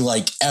movie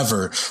like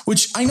ever,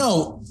 which I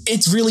know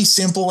it's really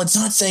simple. It's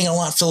not saying a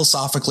lot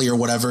philosophically or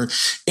whatever.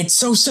 It's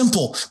so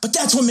simple, but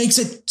that's what makes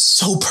it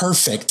so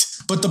perfect.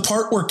 But the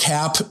part where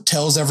Cap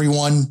tells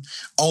everyone,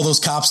 all those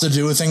cops to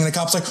do a thing, and the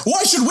cop's like,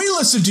 why should we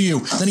listen to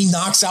you? Then he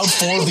knocks out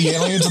 4 of the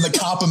aliens and the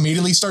cop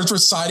immediately starts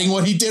reciting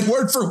what he did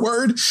word for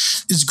word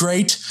is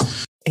great.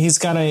 He's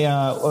got a...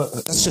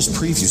 That's just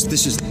previews.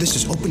 This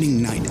is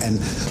opening night. And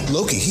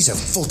Loki, he's a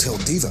full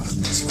tilt diva.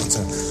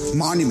 It's a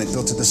monument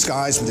built to the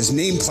skies with his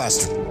name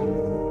plastered.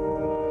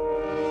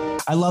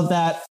 I love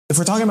that. If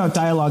we're talking about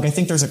dialogue, I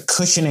think there's a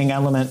cushioning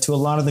element to a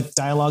lot of the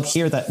dialogue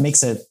here that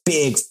makes a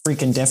big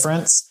freaking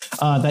difference.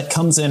 That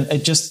comes in,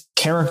 it just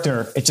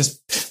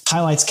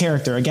highlights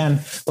character.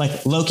 Again,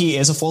 like Loki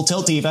is a full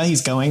tilt diva.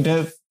 He's going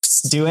to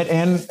do it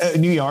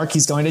in New York.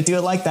 He's going to do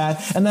it like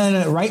that. And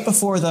then right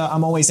before the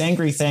I'm always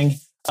angry thing,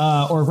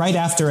 or right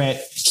after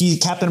it,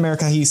 Captain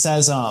America, he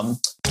says,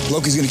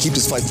 Loki's going to keep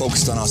this fight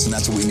focused on us, and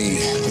that's what we need.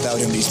 Without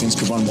him, these things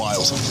could run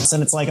wild.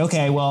 And it's like,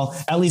 okay, well,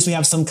 at least we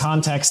have some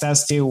context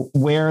as to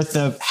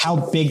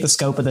how big the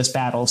scope of this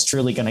battle is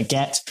truly going to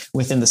get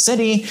within the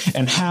city,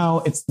 and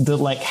how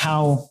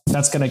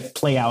that's going to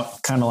play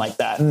out kind of like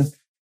that. And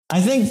I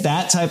think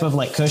that type of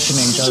like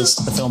cushioning does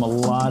the film a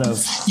lot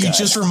of good. You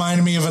just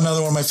reminded me of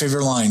another one of my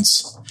favorite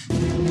lines.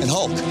 And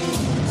Hulk.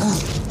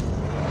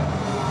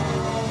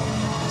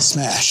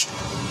 Smash.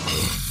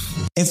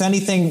 If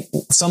anything,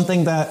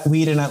 something that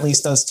Whedon at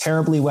least does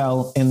terribly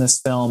well in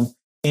this film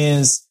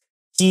is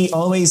he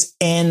always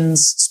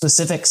ends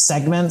specific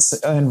segments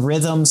and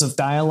rhythms of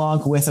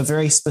dialogue with a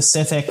very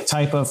specific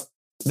type of,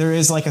 there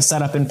is like a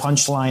setup and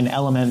punchline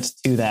element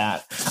to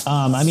that.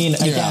 I mean,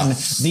 again,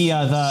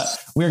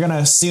 we're going to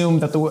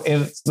assume that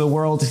the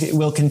world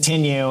will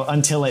continue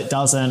until it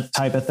doesn't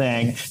type of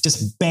thing.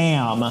 Just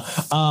bam.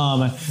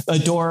 A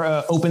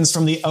door opens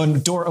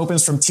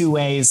from two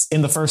ways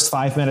in the first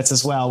 5 minutes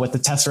as well with the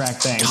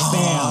Tesseract thing.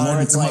 Bam.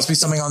 Or it's must be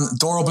something on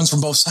door opens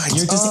from both sides.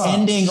 You're just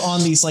ending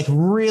on these like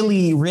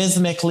really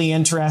rhythmically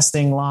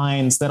interesting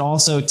lines that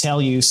also tell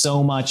you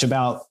so much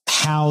about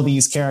how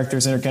these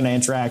characters are going to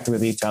interact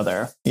with each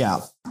other.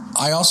 Yeah.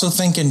 I also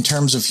think in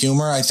terms of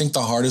humor, I think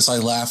the hardest I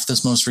laughed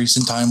this most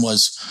recent time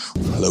was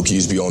Loki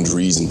is beyond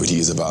reason, but he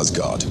is of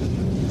Asgard,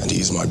 and he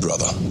is my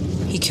brother.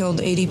 He killed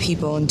 80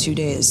 people in 2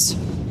 days.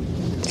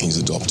 He's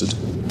adopted.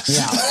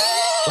 Yeah.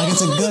 Like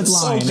it's a good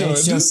line. So good.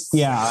 It's just,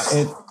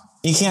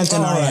 you can't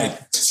deny it.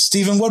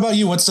 Steven, what about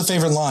you? What's the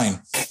favorite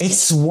line?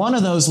 It's one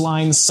of those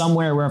lines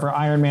somewhere wherever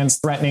Iron Man's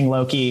threatening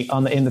Loki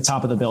in the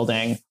top of the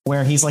building,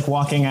 where he's like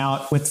walking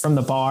out from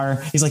the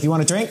bar. He's like, "You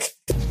want a drink?"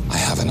 I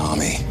have an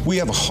army. We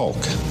have a Hulk.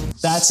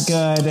 That's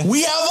good.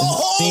 We have a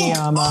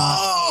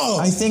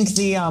Hulk. I think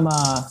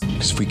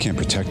because if we can't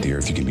protect the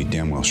Earth, you can be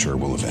damn well sure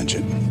we'll avenge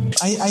it.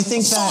 I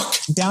think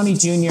that Downey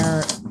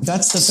Jr.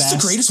 That's the best. It's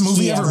the greatest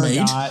movie ever made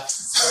got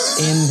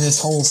in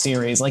this whole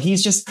series. Like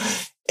he's just.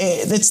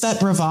 It's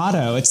that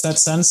bravado. It's that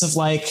sense of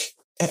like,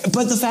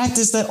 but the fact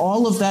is that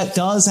all of that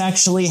does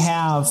actually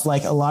have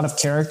like a lot of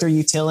character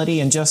utility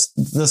and just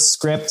the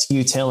script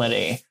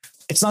utility.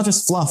 It's not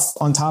just fluff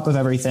on top of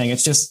everything.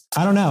 It's just,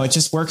 I don't know. It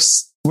just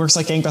works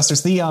like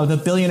gangbusters. The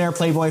billionaire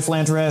playboy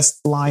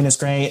philanthropist line is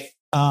great.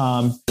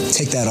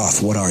 Take that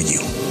off. What are you?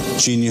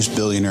 Genius,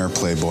 billionaire,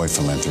 playboy,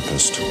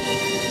 philanthropist.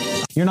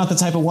 You're not the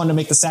type of one to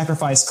make the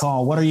sacrifice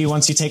call. What are you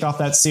once you take off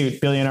that suit?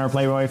 Billionaire,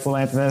 playboy,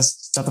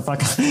 philanthropist, shut the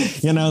fuck up.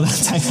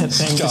 That type of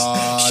thing.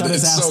 God, just shut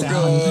his ass so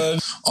down. Good.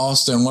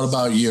 Austin, what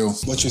about you?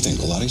 What's your thing,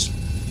 Pilates?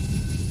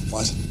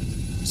 What?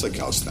 It's like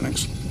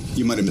calisthenics.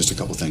 You might have missed a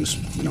couple things,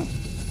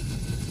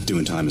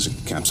 doing time as a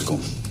capsicle.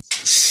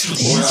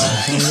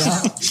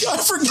 I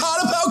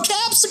forgot about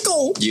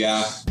capsicle.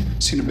 Yeah.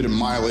 Seen a bit of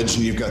mileage,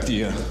 and you've got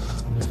the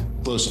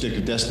glow stick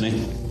of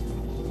destiny.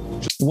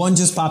 One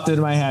just popped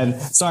into my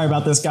head. Sorry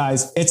about this,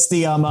 guys. It's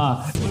the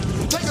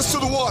Take us to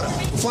the water.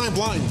 We're flying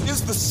blind.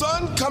 Is the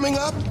sun coming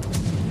up?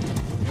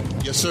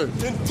 Yes, sir.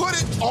 Then put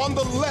it on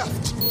the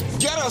left.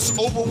 Get us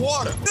over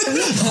water.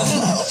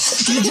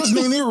 You just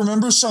made me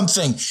remember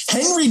something.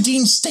 Henry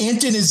Dean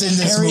Stanton is in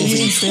this movie.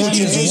 Dean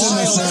Stanton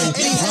is and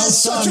he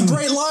has such a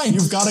great line.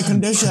 You've got a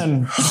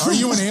condition. Are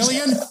you an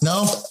alien?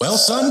 No. Well,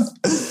 son,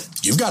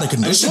 you've got a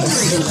condition. I was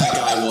wondering who that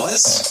guy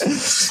was.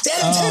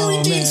 That's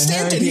Henry Dean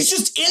Stanton. He's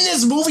just in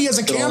this movie as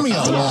a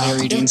cameo.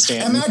 Harry Dean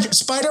Stanton. Imagine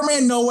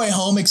Spider-Man No Way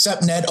Home,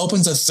 except Ned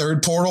opens a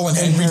third portal and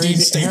Henry Dean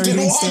Stanton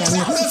walks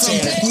out.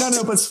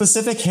 No, but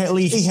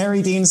specifically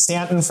Harry Dean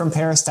Stanton from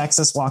Paris,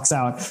 Texas walks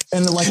out.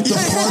 And like the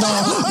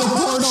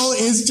portal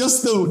is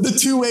just the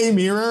two-way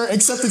mirror,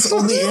 except it's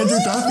only Andrew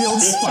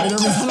Garfield's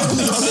Spider-Man on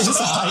the other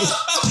side.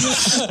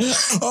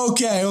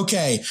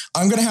 Okay.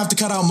 I'm going to have to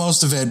cut out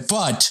most of it,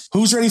 but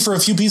who's ready for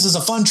a few pieces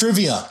of fun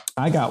trivia?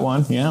 I got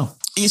one, yeah.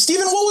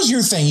 Steven, what was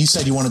your thing you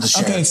said you wanted to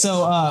share? Okay,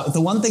 so the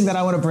one thing that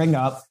I want to bring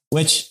up,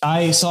 which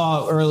I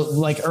saw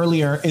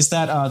earlier, is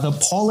that the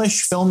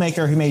Polish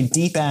filmmaker who made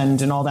Deep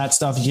End and all that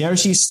stuff,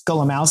 Jerzy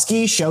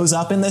Skolimowski, shows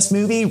up in this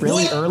movie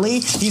really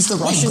early. He's the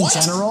Russian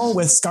general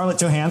with Scarlett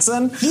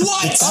Johansson.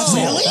 What?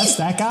 Really? That's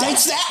that guy.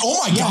 That's that?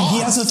 Oh my God. Yeah, he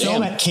has a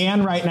film at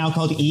Cannes right now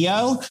called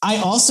EO. I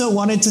also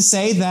wanted to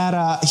say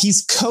that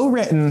he's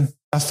co-written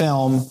a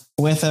film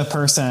with a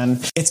person.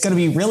 It's going to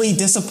be really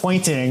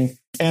disappointing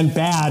and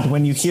bad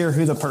when you hear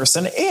who the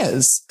person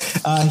is.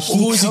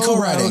 Who is he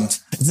co-writing?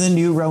 The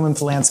new Roman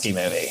Polanski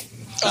movie.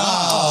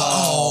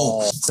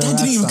 Oh, so that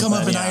didn't even come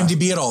up in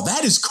IMDb at all.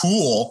 That is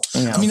cool.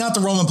 Yeah. I mean, not the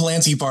Roman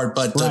Polanski part,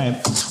 but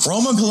the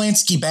Roman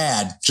Polanski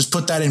bad. Just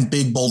put that in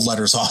big bold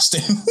letters,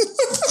 Austin.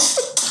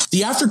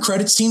 The after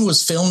credit scene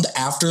was filmed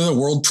after the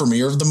world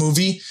premiere of the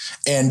movie,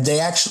 and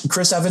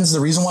Chris Evans,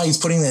 the reason why he's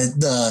putting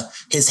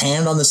his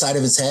hand on the side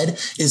of his head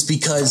is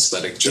because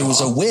it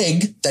was a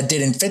wig that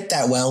didn't fit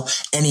that well,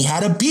 and he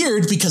had a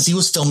beard because he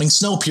was filming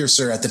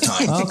Snowpiercer at the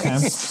time. Okay.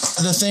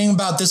 The thing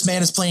about this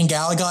man is playing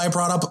Galaga I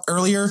brought up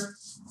earlier,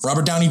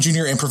 Robert Downey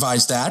Jr.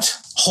 improvised that.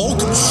 Hulk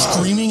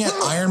screaming at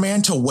Iron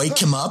Man to wake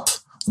him up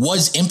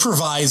was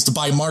improvised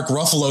by Mark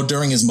Ruffalo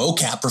during his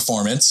mocap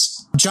performance.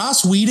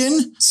 Joss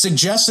Whedon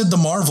suggested to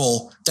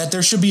Marvel that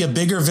there should be a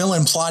bigger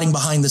villain plotting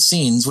behind the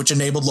scenes, which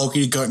enabled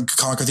Loki to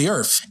conquer the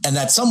Earth, and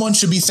that someone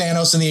should be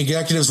Thanos, and the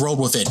executives rolled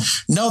with it.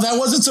 No, that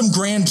wasn't some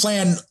grand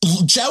plan.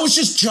 That was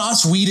just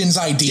Joss Whedon's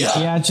idea.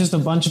 Yeah, it's just a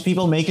bunch of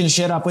people making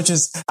shit up, which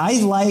is,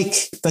 I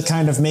like the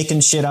kind of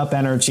making shit up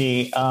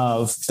energy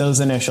of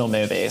those initial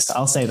movies.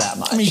 I'll say that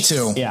much. Me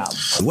too. Yeah.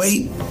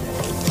 Wait,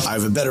 I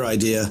have a better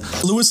idea.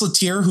 Louis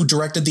Leterrier, who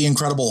directed The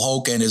Incredible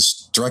Hulk and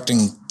is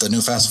directing the new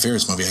Fast and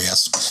Furious movie, I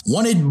guess,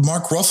 wanted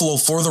Mark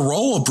Ruffalo for the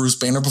role of Bruce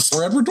Banner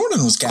before Edward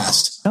Norton was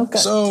cast. Okay.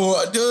 So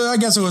I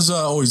guess it was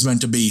always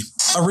meant to be.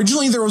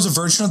 Originally, there was a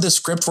version of the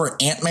script where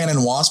Ant-Man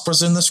and Wasp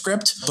was in the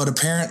script, but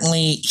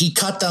apparently he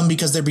cut them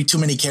because there'd be too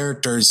many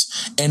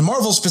characters, and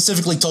Marvel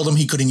specifically told him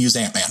he couldn't use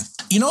Ant-Man.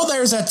 You know,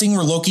 there's that thing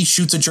where Loki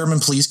shoots a German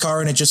police car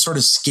and it just sort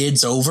of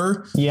skids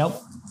over?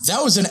 Yep.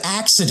 That was an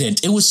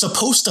accident. It was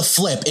supposed to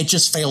flip. It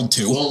just failed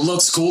to. Well, it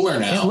looks cooler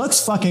now. It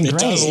looks fucking great. It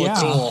does look yeah.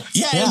 cool.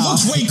 Yeah, it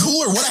looks way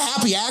cooler. What a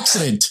happy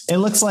accident. It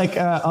looks like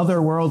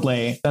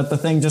otherworldly, that the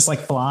thing just like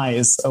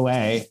flies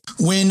away.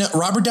 When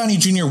Robert Downey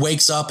Jr.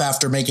 wakes up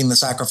after making the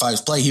sacrifice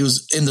play, he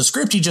was in the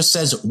script, he just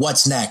says,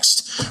 "What's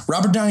next?"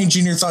 Robert Downey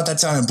Jr. thought that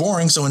sounded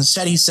boring, so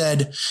instead he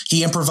said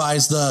he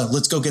improvised the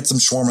 "let's go get some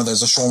shawarma,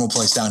 there's a shawarma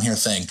place down here"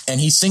 thing. And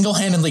he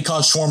single-handedly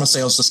caused shawarma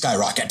sales to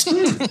skyrocket.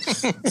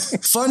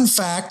 Fun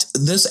fact,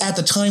 this at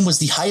the time was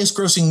the highest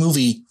grossing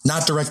movie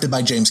not directed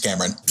by James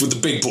Cameron. With the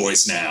big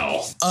boys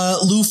now.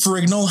 Lou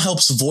Ferrigno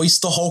helps voice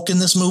the Hulk in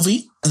this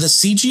movie. The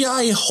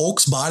CGI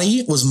Hulk's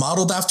body was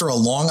modeled after a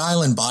Long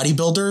Island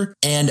bodybuilder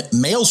and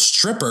male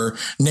stripper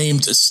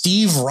named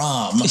Steve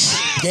Rom.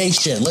 Gay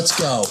shit, let's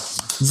go.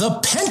 The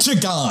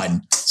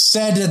Pentagon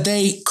said that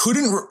they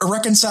couldn't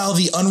reconcile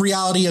the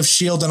unreality of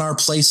S.H.I.E.L.D. and our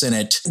place in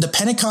it. The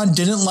Pentagon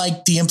didn't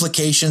like the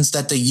implications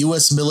that the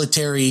U.S.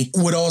 military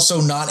would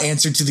also not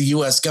answer to the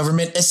U.S.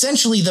 government.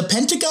 Essentially, the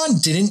Pentagon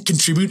didn't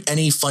contribute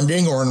any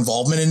funding or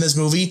involvement in this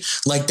movie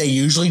like they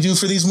usually do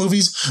for these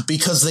movies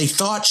because they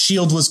thought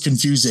S.H.I.E.L.D. was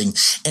confusing.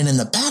 And in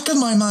the back of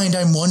my mind,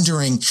 I'm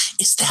wondering,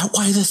 is that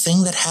why the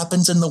thing that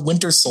happens in The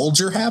Winter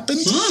Soldier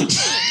happened?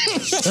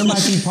 That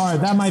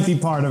might be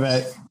part of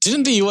it.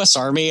 Didn't the U.S.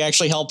 Army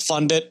actually help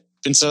fund it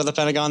instead of the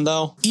Pentagon,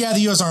 though? Yeah,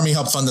 the U.S. Army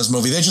helped fund this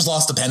movie. They just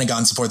lost the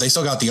Pentagon support. They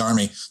still got the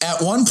Army. At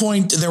one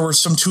point, there were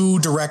two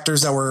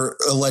directors that were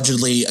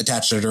allegedly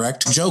attached to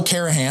direct. Joe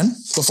Carnahan,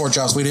 before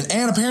Joss Whedon,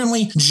 and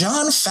apparently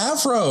Jon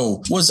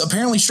Favreau was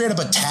apparently straight up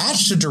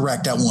attached to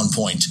direct at one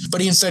point,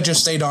 but he instead just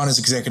stayed on as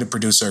executive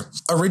producer.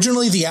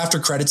 Originally, the after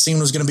credit scene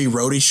was going to be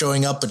Rhodey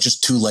showing up, but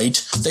just too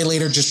late. They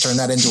later just turned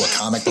that into a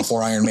comic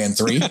before Iron Man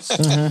 3.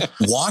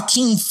 Mm-hmm.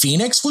 Joaquin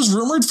Phoenix was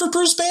rumored for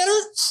Bruce Banner.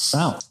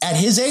 Wow. At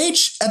his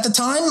age, at the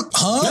time,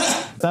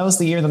 That was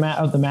the year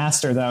of the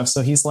Master, though.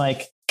 So he's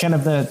like kind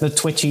of the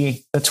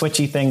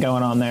twitchy thing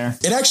going on there.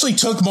 It actually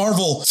took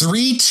Marvel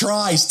 3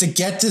 tries to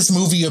get this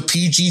movie a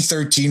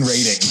PG-13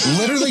 rating,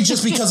 literally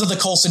just because of the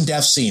Coulson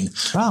death scene.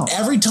 Wow.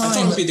 Every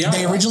time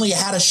they originally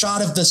had a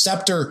shot of the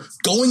scepter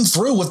going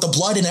through with the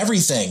blood and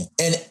everything.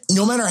 And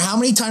no matter how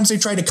many times they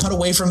tried to cut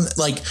away from,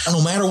 like,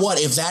 no matter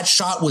what, if that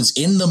shot was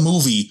in the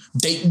movie,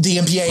 the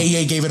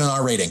MPAA gave it an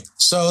R rating.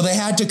 So they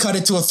had to cut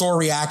it to a Thor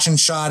reaction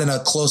shot and a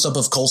close-up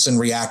of Coulson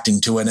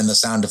reacting to it and the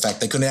sound effect.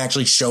 They couldn't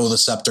actually show the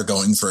scepter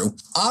going through.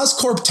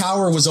 Oscorp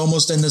Tower was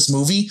almost in this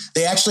movie.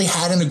 They actually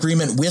had an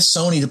agreement with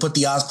Sony to put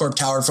the Oscorp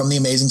Tower from the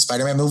Amazing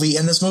Spider-Man movie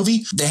in this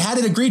movie. They had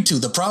it agreed to.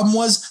 The problem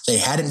was they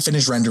hadn't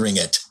finished rendering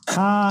it.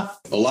 A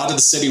lot of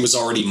the city was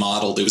already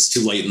modeled. It was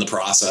too late in the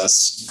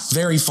process.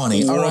 Very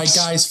funny. All right,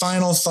 guys,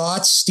 final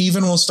thoughts.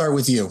 Steven, we'll start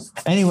with you.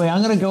 Anyway,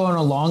 I'm going to go on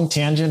a long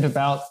tangent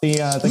about the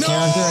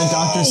character in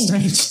Doctor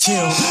Strange 2.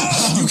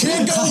 You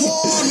can't go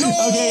on. No!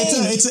 Okay,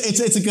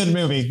 it's a good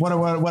movie.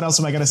 What else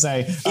am I going to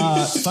say?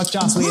 Fuck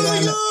Joss Whedon.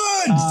 Really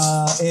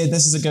good.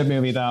 This is a good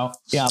movie, though.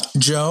 Yeah.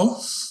 Joe?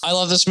 I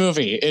love this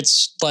movie.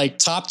 It's like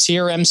top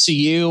tier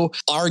MCU,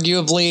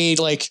 arguably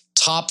like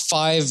top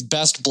 5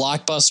 best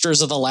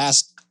blockbusters of the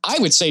last, I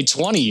would say,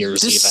 20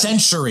 years. This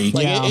century.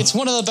 Like, it's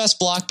one of the best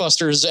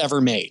blockbusters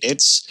ever made.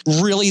 It's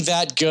really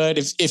that good.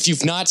 If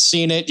you've not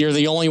seen it, you're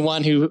the only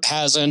one who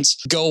hasn't.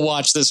 Go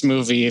watch this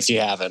movie if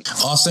you haven't.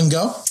 Austin,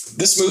 go.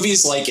 This movie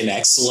is like an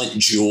excellent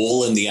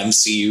jewel in the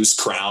MCU's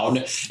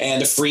crown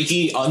and a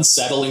freaky,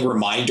 unsettling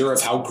reminder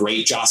of how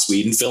great Joss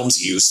Whedon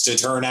films used to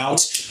turn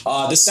out.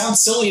 This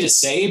sounds silly to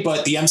say,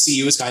 but the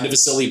MCU is kind of a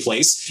silly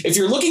place. If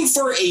you're looking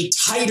for a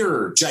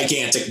tighter,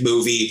 gigantic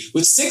movie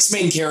with 6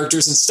 main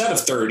characters instead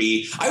of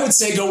 30, I would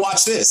say go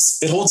watch this.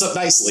 It holds up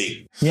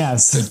nicely.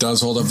 Yes. It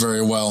does hold up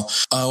very well.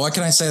 What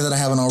can I say that I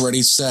haven't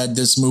already said?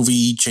 This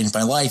movie changed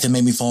my life. It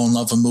made me fall in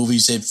love with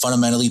movies. It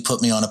fundamentally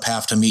put me on a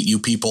path to meet you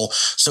people.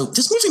 So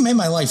this movie made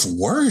my life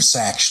worse,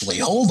 actually.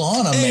 Hold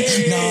on a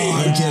minute.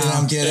 No,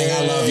 I'm kidding.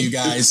 I love you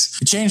guys.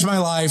 It changed my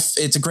life.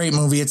 It's a great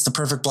movie. It's the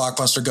perfect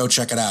blockbuster. Go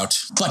check it out.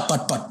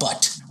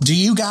 But, do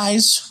you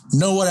guys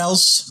know what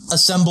else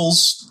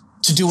assembles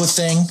to do a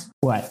thing?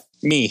 What?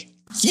 Me.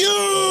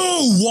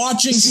 You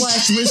watching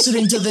 /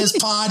 listening to this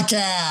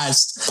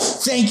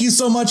podcast. Thank you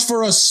so much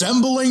for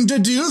assembling to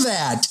do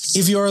that.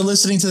 If you are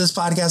listening to this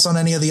podcast on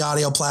any of the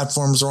audio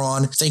platforms we're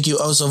on, thank you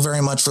oh so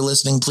very much for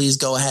listening. Please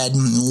go ahead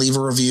and leave a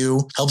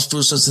review. Helps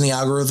boost us in the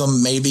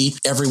algorithm. Maybe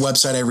every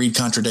website I read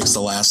contradicts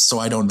the last, so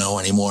I don't know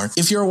anymore.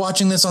 If you're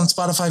watching this on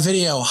Spotify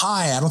video,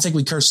 hi. I don't think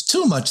we cursed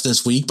too much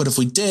this week, but if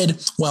we did,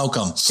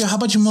 welcome. Yeah, how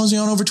about you mosey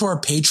on over to our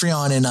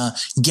Patreon and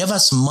give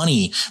us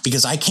money,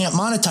 because I can't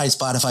monetize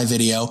Spotify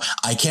video.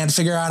 I can't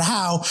figure out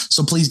how,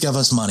 so please give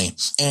us money.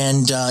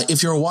 And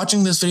if you're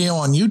watching this video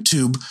on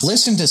YouTube,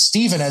 listen to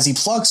Steven as he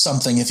plugs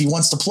something if he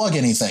wants to plug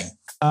anything.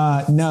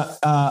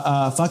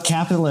 Fuck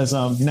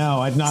capitalism.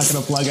 No, I'm not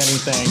going to plug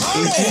anything.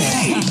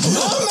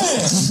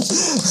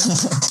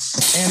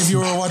 And if you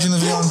were watching the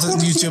video on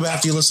YouTube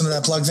after you listen to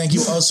that plug, thank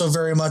you oh so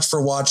very much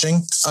for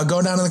watching.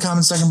 Go down in the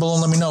comment section below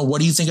and let me know.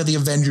 What do you think of the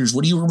Avengers?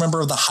 What do you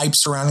remember of the hype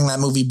surrounding that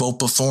movie both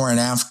before and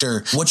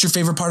after? What's your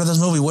favorite part of this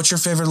movie? What's your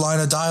favorite line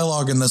of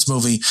dialogue in this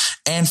movie?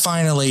 And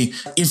finally,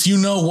 if you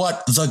know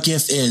what the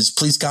GIF is,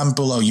 please comment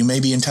below. You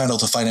may be entitled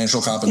to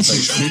financial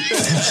compensation.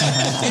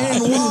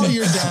 And while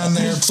you're down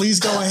there, please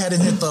go ahead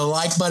and hit the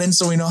like button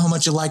so we know how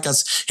much you like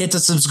us. Hit the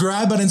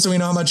subscribe button so we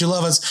know how much you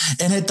love us.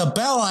 And hit the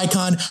bell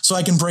icon so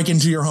I can break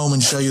into your home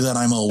and show you that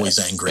I'm always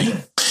angry.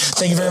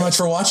 Thank you very much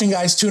for watching,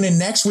 guys. Tune in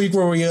next week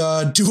where we do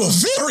a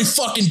very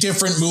fucking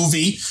different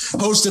movie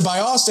hosted by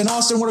Austin.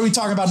 Austin, what are we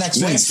talking about next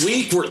week? Next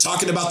week, we're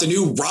talking about the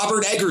new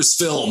Robert Eggers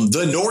film,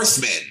 The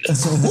Northman.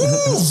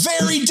 Woo!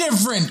 Very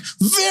different.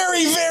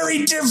 Very,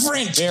 very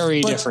different.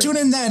 Very but different. Tune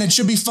in then. It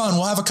should be fun.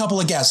 We'll have a couple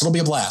of guests. It'll be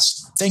a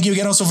blast. Thank you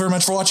again also very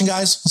much for watching,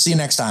 guys. I'll see you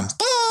next time.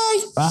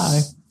 Bye.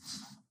 Bye.